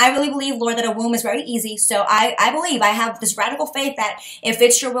 And I really believe, Lord, that a womb is very easy. So I believe, I have this radical faith that if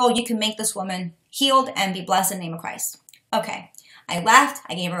it's your will, you can make this woman healed and be blessed in the name of Christ. Okay. I left.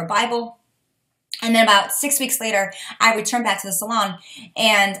 I gave her a Bible. And then about 6 weeks later, I returned back to the salon,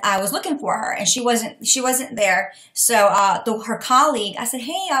 and I was looking for her, and she wasn't there. So her colleague, I said,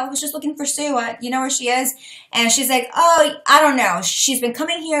 hey, I was just looking for Sue. You know where she is? And she's like, oh, I don't know. She's been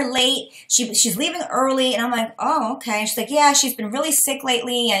coming here late. She's leaving early. And I'm like, oh, okay. And she's like, yeah, she's been really sick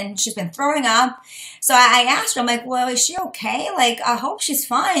lately, and she's been throwing up. So I asked her, I'm like, well, is she okay? Like, I hope she's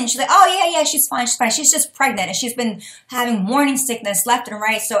fine. She's like, oh, yeah, she's fine. She's fine. She's just pregnant, and she's been having morning sickness left and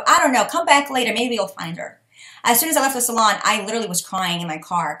right. So I don't know. Come back later. Maybe you'll find her. As soon as I left the salon, I literally was crying in my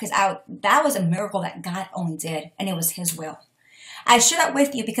car, because that was a miracle that God only did, and it was his will. I share that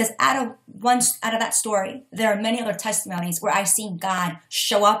with you because out of that story, there are many other testimonies where I've seen God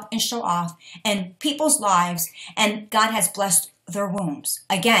show up and show off in people's lives, and God has blessed their wombs,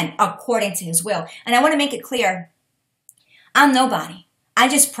 again, according to his will. And I want to make it clear, I'm nobody. I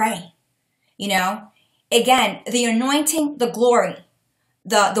just pray, you know. Again, the anointing, the glory,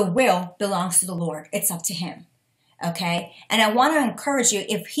 the will belongs to the Lord. It's up to him. Okay. And I want to encourage you,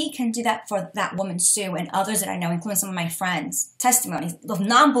 if he can do that for that woman, Sue, and others that I know, including some of my friends, testimonies of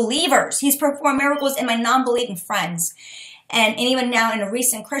non-believers, he's performed miracles in my non-believing friends. And even now in a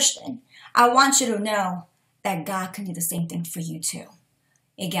recent Christian, I want you to know that God can do the same thing for you too.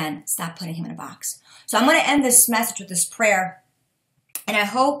 Again, stop putting him in a box. So I'm going to end this message with this prayer. And I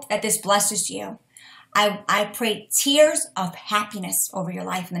hope that this blesses you. I pray tears of happiness over your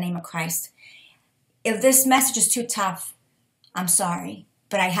life in the name of Christ. If this message is too tough, I'm sorry,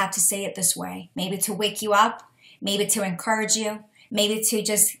 but I have to say it this way. Maybe to wake you up, maybe to encourage you, maybe to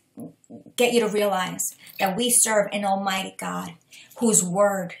just get you to realize that we serve an almighty God whose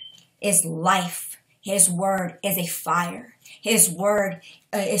word is life. His word is a fire. His word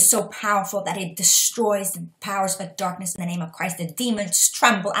is so powerful that it destroys the powers of darkness in the name of Christ. The demons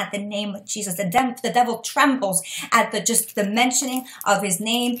tremble at the name of Jesus. The devil trembles at just the mentioning of his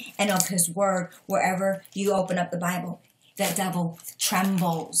name and of his word wherever you open up the Bible. the devil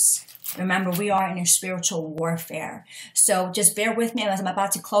trembles. Remember, we are in a spiritual warfare. So just bear with me as I'm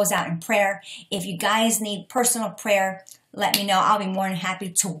about to close out in prayer. If you guys need personal prayer, let me know. I'll be more than happy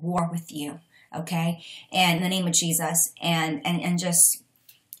to war with you. Okay? And in the name of Jesus. And just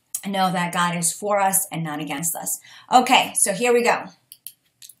know that God is for us and not against us. Okay, so here we go.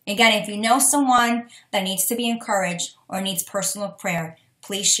 Again, if you know someone that needs to be encouraged or needs personal prayer,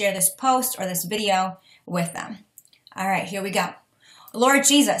 please share this post or this video with them. All right, here we go. Lord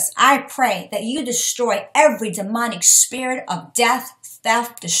Jesus, I pray that you destroy every demonic spirit of death,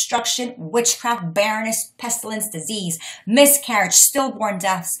 theft, destruction, witchcraft, barrenness, pestilence, disease, miscarriage, stillborn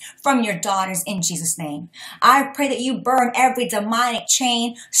deaths from your daughters in Jesus' name. I pray that you burn every demonic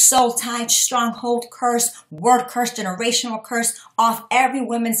chain, soul tie, stronghold curse, word curse, generational curse off every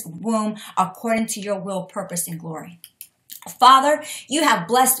woman's womb according to your will, purpose, and glory. Father, you have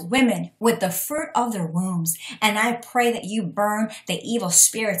blessed women with the fruit of their wombs, and I pray that you burn the evil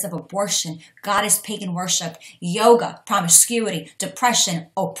spirits of abortion, goddess pagan worship, yoga, promiscuity, depression,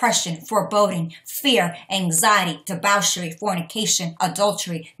 oppression, foreboding, fear, anxiety, debauchery, fornication,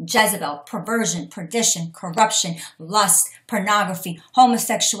 adultery, Jezebel, perversion, perdition, corruption, lust, pornography,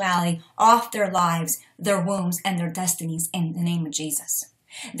 homosexuality off their lives, their wombs, and their destinies in the name of Jesus.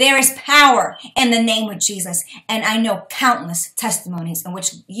 There is power in the name of Jesus, and I know countless testimonies in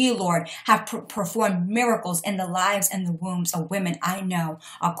which you, Lord, have performed miracles in the lives and the wombs of women I know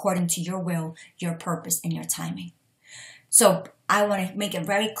according to your will, your purpose, and your timing. So I want to make it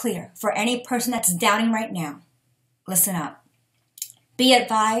very clear for any person that's doubting right now, listen up. Be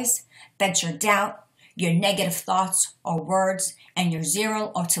advised that your doubt, your negative thoughts or words, and your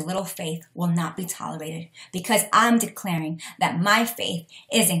zero or too little faith will not be tolerated, because I'm declaring that my faith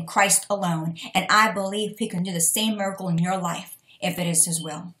is in Christ alone, and I believe he can do the same miracle in your life if it is his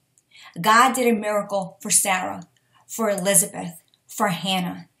will. God did a miracle for Sarah, for Elizabeth, for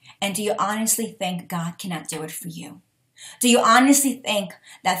Hannah, and do you honestly think God cannot do it for you? Do you honestly think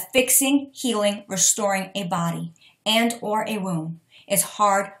that fixing, healing, restoring a body and or a womb is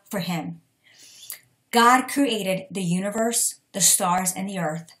hard for him? God created the universe, the stars, and the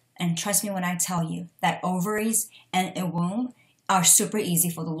earth. And trust me when I tell you that ovaries and a womb are super easy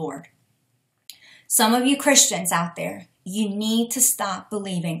for the Lord. Some of you Christians out there, you need to stop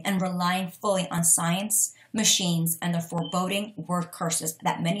believing and relying fully on science, machines, and the foreboding word curses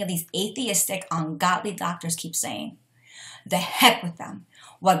that many of these atheistic, ungodly doctors keep saying. The heck with them.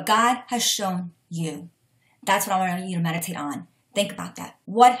 What God has shown you, that's what I want you to meditate on. Think about that.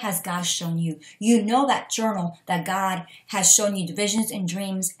 What has God shown you? You know that journal that God has shown you, visions and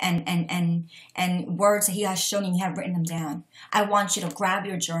dreams and words that he has shown you, you have written them down. I want you to grab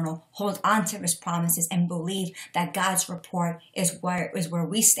your journal, hold on to his promises, and believe that God's report is where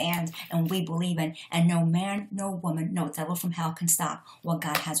we stand and we believe in. And no man, no woman, no devil from hell can stop what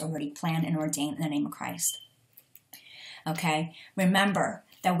God has already planned and ordained in the name of Christ. Okay? Remember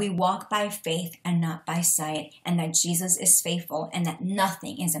that we walk by faith and not by sight, and that Jesus is faithful and that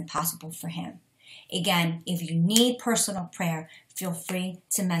nothing is impossible for him. Again, if you need personal prayer, feel free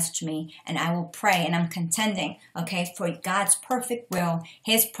to message me and I will pray. And I'm contending, okay, for God's perfect will,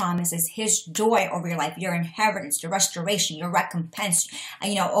 his promises, his joy over your life, your inheritance, your restoration, your recompense,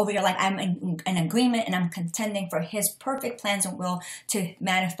 over your life. I'm in agreement and I'm contending for his perfect plans and will to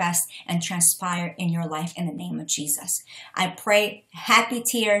manifest and transpire in your life in the name of Jesus. I pray happy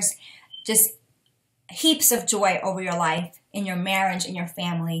tears, just heaps of joy over your life, in your marriage, in your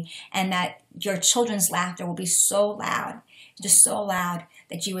family, and that your children's laughter will be so loud, just so loud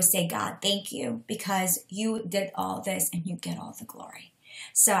that you would say, God, thank you, because you did all this and you get all the glory.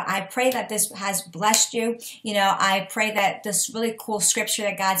 So I pray that this has blessed you. I pray that this really cool scripture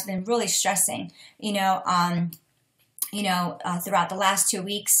that God's been really stressing, throughout the last 2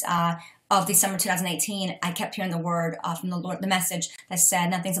 weeks, of December 2018, I kept hearing the word from the Lord, the message that said,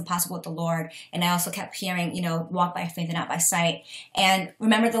 nothing's impossible with the Lord. And I also kept hearing, walk by faith and not by sight. And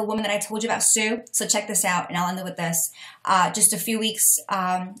remember the woman that I told you about, Sue? So check this out, and I'll end it with this. Just a few weeks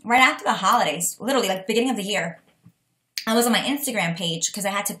right after the holidays, literally like beginning of the year, I was on my Instagram page because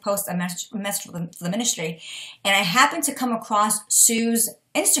I had to post a message for the ministry. And I happened to come across Sue's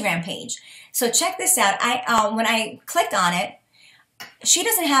Instagram page. So check this out. When I clicked on it, she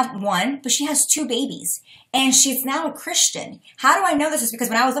doesn't have one, but she has 2 babies. And she's now a Christian. How do I know this? Is because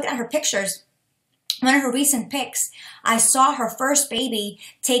when I was looking at her pictures, one of her recent pics, I saw her first baby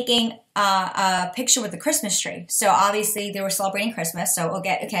taking a picture with the Christmas tree. So obviously they were celebrating Christmas. So we'll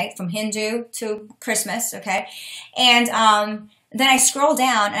get, okay, from Hindu to Christmas, okay? And then I scrolled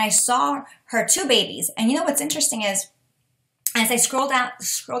down and I saw her 2 babies. And you know what's interesting is, as I scroll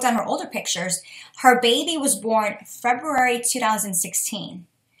down her older pictures, her baby was born February 2016.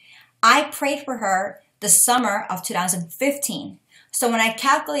 I prayed for her the summer of 2015. So when I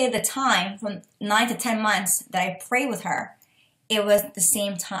calculated the time from 9 to 10 months that I prayed with her, it was the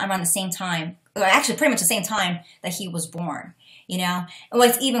same time, around the same time, or actually pretty much the same time that he was born, you know? And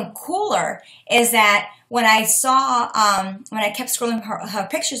what's even cooler is that when I saw, when I kept scrolling her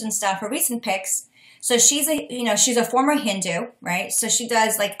pictures and stuff, her recent pics, so she's a former Hindu, right? So she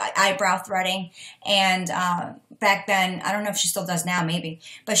does like eyebrow threading, and back then, I don't know if she still does now, maybe,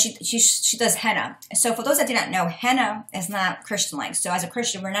 but she does henna. So for those that do not know, henna is not Christian-like. So as a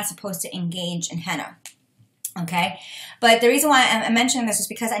Christian, we're not supposed to engage in henna, okay? But the reason why I'm mentioning this is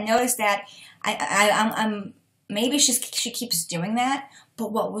because I noticed that I'm maybe she keeps doing that.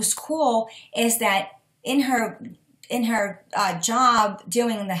 But what was cool is that in her job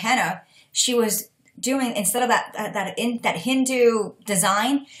doing the henna, she was doing, instead of that Hindu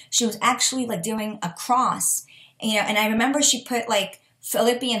design, she was actually like doing a cross, you know. And I remember she put like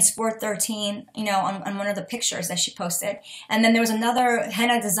Philippians 4:13, you know, on one of the pictures that she posted. And then there was another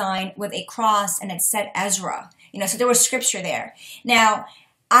henna design with a cross, and it said Ezra, you know. So there was scripture there. Now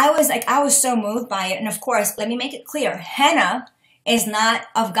I was so moved by it. And of course, let me make it clear, henna is not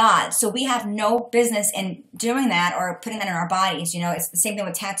of God. So we have no business in doing that or putting that in our bodies. You know, it's the same thing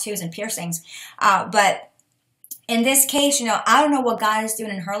with tattoos and piercings. But in this case, you know, I don't know what God is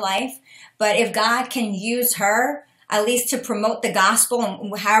doing in her life, but if God can use her at least to promote the gospel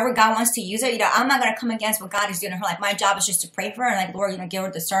and however God wants to use it, you know, I'm not going to come against what God is doing in her life. My job is just to pray for her and like, Lord, you know, give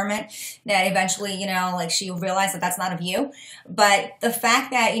her discernment that eventually, you know, like she'll realize that that's not of you. But the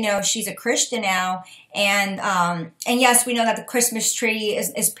fact that, you know, she's a Christian now, and yes, we know that the Christmas tree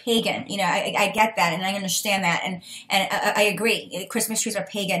is pagan. You know, I get that and I understand that, and I agree. Christmas trees are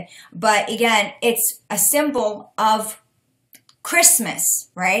pagan, but again, it's a symbol of Christmas,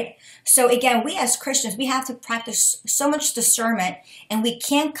 right? So again, we as Christians, we have to practice so much discernment, and we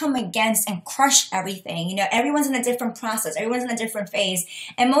can't come against and crush everything. You know, everyone's in a different process. Everyone's in a different phase.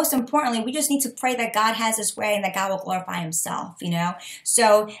 And most importantly, we just need to pray that God has his way and that God will glorify himself, you know?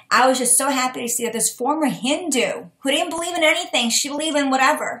 So I was just so happy to see that this former Hindu who didn't believe in anything, she believed in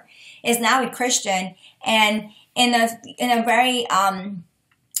whatever, is now a Christian. And in a very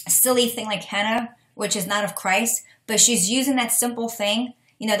silly thing like henna, which is not of Christ, but she's using that simple thing.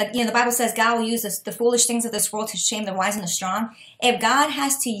 You know, the Bible says God will use the foolish things of this world to shame the wise and the strong. If God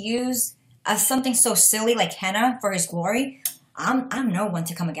has to use something so silly like henna for his glory, I'm no one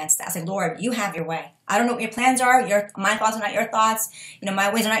to come against that. I say, Lord, you have your way. I don't know what your plans are. My thoughts are not your thoughts. You know,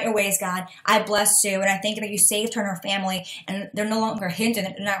 my ways are not your ways, God. I bless you, and I thank you that you saved her and her family, and they're no longer Hindu,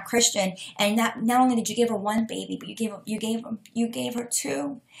 they're not Christian. And not only did you give her one baby, but you gave her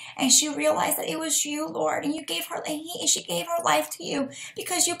two, and she realized that it was you, Lord, and you gave her she gave her life to you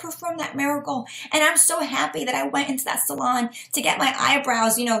because you performed that miracle. And I'm so happy that I went into that salon to get my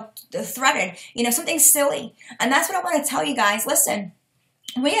eyebrows, you know, threaded, you know, something silly. And that's what I want to tell you guys. Listen,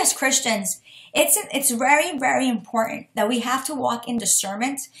 we as Christians, it's very, very important that we have to walk in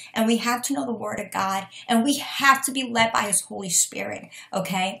discernment, and we have to know the word of God, and we have to be led by his Holy Spirit,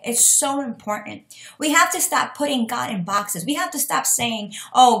 okay? It's so important. We have to stop putting God in boxes. We have to stop saying,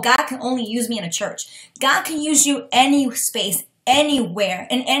 oh, God can only use me in a church. God can use you any space, anywhere,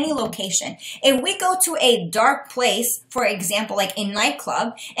 in any location. If we go to a dark place, for example, like a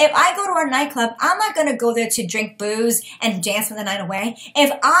nightclub, if I go to a nightclub, I'm not going to go there to drink booze and dance for the night away.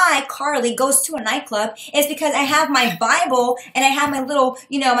 If Carly, goes to a nightclub, it's because I have my Bible, and I have my little,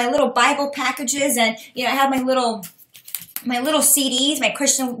 you know, my little Bible packages, and, you know, I have my little CDs, my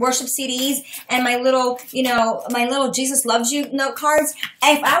Christian worship CDs, and my little, you know, my little Jesus loves you note cards.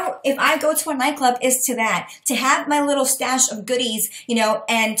 If I go to a nightclub, is to have my little stash of goodies, you know,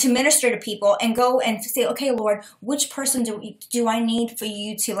 and to minister to people and go and say, okay, Lord, which person do I need for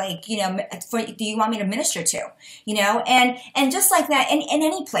you to, like, you know, do you want me to minister to, you know, and just like that in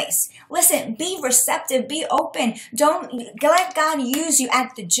any place. Listen, be receptive, be open. Don't let God use you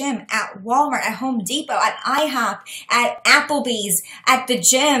at the gym, at Walmart, at Home Depot, at IHOP, at Applebee's, at the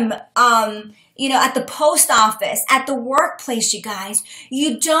gym, you know, at the post office, at the workplace, you guys.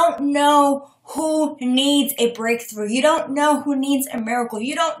 You don't know who needs a breakthrough. You don't know who needs a miracle.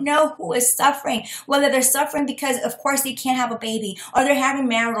 You don't know who is suffering, whether they're suffering because, of course, they can't have a baby, or they're having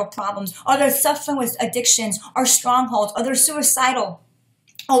marital problems, or they're suffering with addictions or strongholds, or they're suicidal.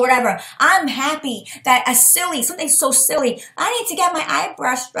 or whatever. I'm happy that something so silly, I need to get my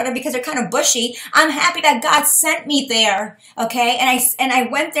eyebrows threaded because they're kind of bushy. I'm happy that God sent me there, okay? And I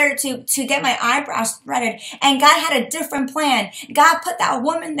went there to get my eyebrows threaded, and God had a different plan. God put that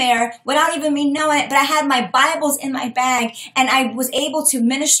woman there without even me knowing it, but I had my Bibles in my bag, and I was able to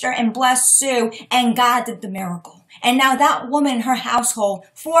minister and bless Sue, and God did the miracle. And now that woman, her household,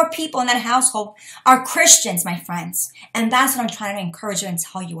 4 people in that household are Christians, my friends. And that's what I'm trying to encourage you and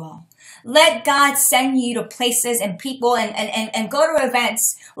tell you all. Let God send you to places and people and go to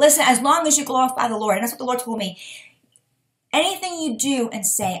events. Listen, as long as you glorify the Lord, and that's what the Lord told me. Anything you do and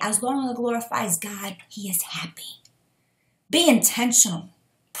say, as long as it glorifies God, He is happy. Be intentional.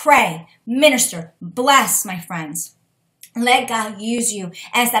 Pray, minister, bless, my friends. Let God use you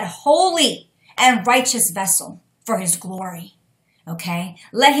as that holy and righteous vessel for His glory, okay?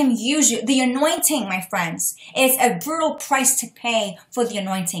 Let Him use you. The anointing, my friends, is a brutal price to pay for the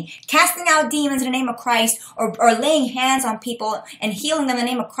anointing. Casting out demons in the name of Christ, or laying hands on people and healing them in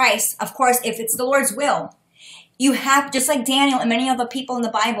the name of Christ, of course, if it's the Lord's will. You have, just like Daniel and many other people in the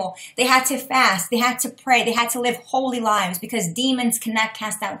Bible, they had to fast, they had to pray, they had to live holy lives because demons cannot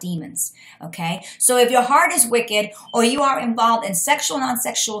cast out demons, okay? So if your heart is wicked or you are involved in sexual,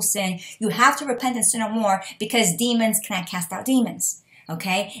 non-sexual sin, you have to repent and sin no more because demons cannot cast out demons,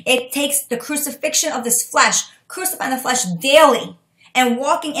 okay? It takes the crucifixion of this flesh, crucifying the flesh daily, and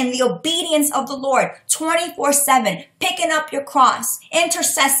walking in the obedience of the Lord 24/7, picking up your cross,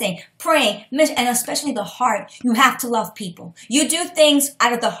 intercessing, praying, and especially the heart. You have to love people. You do things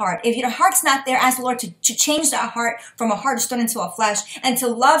out of the heart. If your heart's not there, ask the Lord to change that heart from a heart turned into a flesh, and to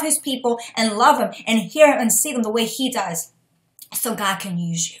love His people and love Him and hear Him and see them the way He does, so God can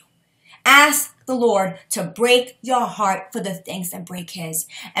use you. Ask the Lord to break your heart for the things that break His.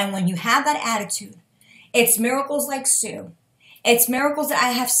 And when you have that attitude, it's miracles like Sue. It's miracles that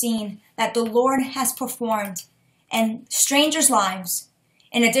I have seen that the Lord has performed in strangers' lives,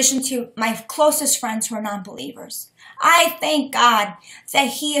 in addition to my closest friends who are non-believers. I thank God that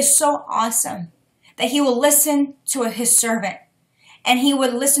He is so awesome, that He will listen to His servant, and He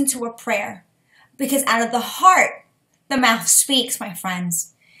would listen to a prayer. Because out of the heart, the mouth speaks, my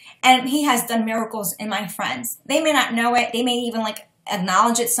friends. And He has done miracles in my friends. They may not know it. They may even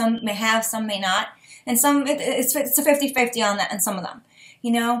acknowledge it. Some may have, some may not. And some, it's a 50-50 on that, and some of them,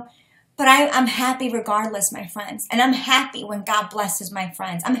 you know. But I'm happy regardless, my friends. And I'm happy when God blesses my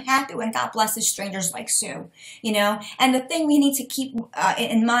friends. I'm happy when God blesses strangers like Sue, you know. And the thing we need to keep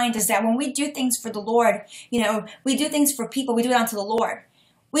in mind is that when we do things for the Lord, you know, we do things for people, we do it unto the Lord.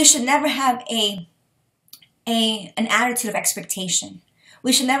 We should never have an attitude of expectation.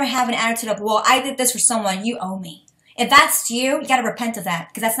 We should never have an attitude of, well, I did this for someone, you owe me. If that's you got to repent of that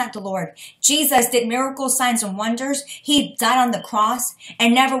because that's not the Lord. Jesus did miracles, signs, and wonders. He died on the cross,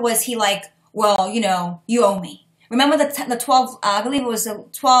 and never was He like, well, you know, you owe me. Remember the 12, I believe it was the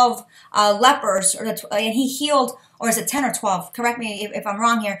 12 lepers, and He healed, or is it 10 or 12? Correct me if I'm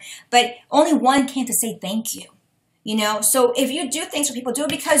wrong here. But only one came to say thank you. You know, so if you do things for people, do it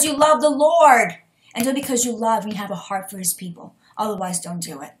because you love the Lord. And do it because you love and you have a heart for His people. Otherwise, don't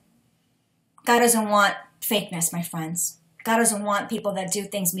do it. God doesn't want fakeness, my friends. God doesn't want people that do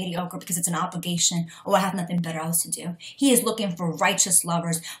things mediocre because it's an obligation or have nothing better else to do. He is looking for righteous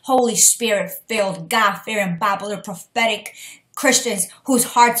lovers, Holy Spirit-filled, God-fearing, Bible, prophetic Christians whose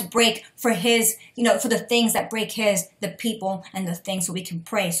hearts break for His, you know, for the things that break His, the people and the things, so we can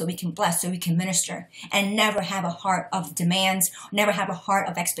pray, so we can bless, so we can minister, and never have a heart of demands, never have a heart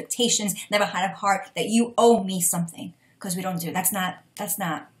of expectations, never have a heart that you owe me something, because we don't do it. That's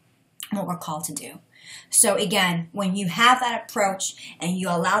not what we're called to do. So again, when you have that approach and you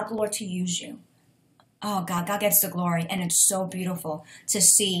allow the Lord to use you, oh God gets the glory. And it's so beautiful to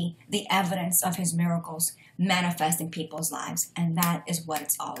see the evidence of His miracles manifest in people's lives. And that is what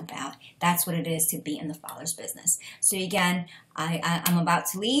it's all about. That's what it is to be in the Father's business. So again, I'm about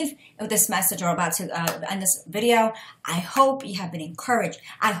to leave with this message, or about to end this video. I hope you have been encouraged.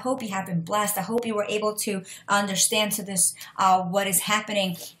 I hope you have been blessed. I hope you were able to understand to this what is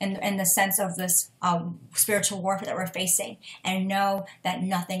happening in the sense of this spiritual warfare that we're facing, and know that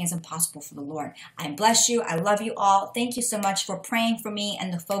nothing is impossible for the Lord. I bless you. I love you all. Thank you so much for praying for me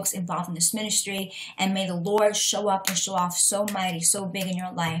and the folks involved in this ministry, and may the Lord show up and show off so mighty, so big in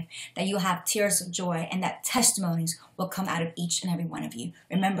your life that you'll have tears of joy, and that testimonies will come out of each and every one of you.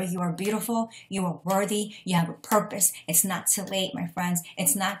 Remember, you are beautiful, you are worthy, you have a purpose. It's not too late, my friends.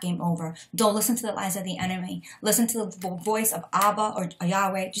 It's not game over. Don't listen to the lies of the enemy. Listen to the voice of Abba or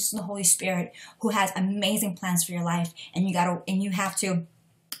Yahweh, just the Holy Spirit, who has amazing plans for your life, and you have to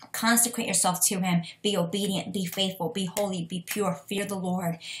Consecrate yourself to him. Be obedient. Be faithful. Be holy. Be pure. Fear the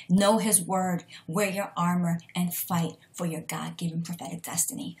Lord. Know his word. Wear your armor and fight for your God-given prophetic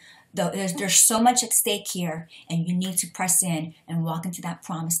destiny. Though there's so much at stake here, and you need to press in and walk into that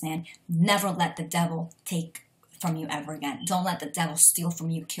promised land. Never let the devil take from you ever again. Don't let the devil steal from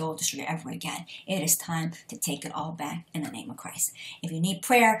you, kill, destroy ever again. It is time to take it all back in the name of Christ. If you need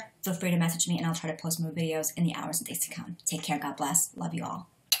prayer, feel free to message me, and I'll try to post more videos in the hours and days to come. Take care. God bless. Love you all.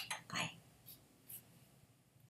 Bye.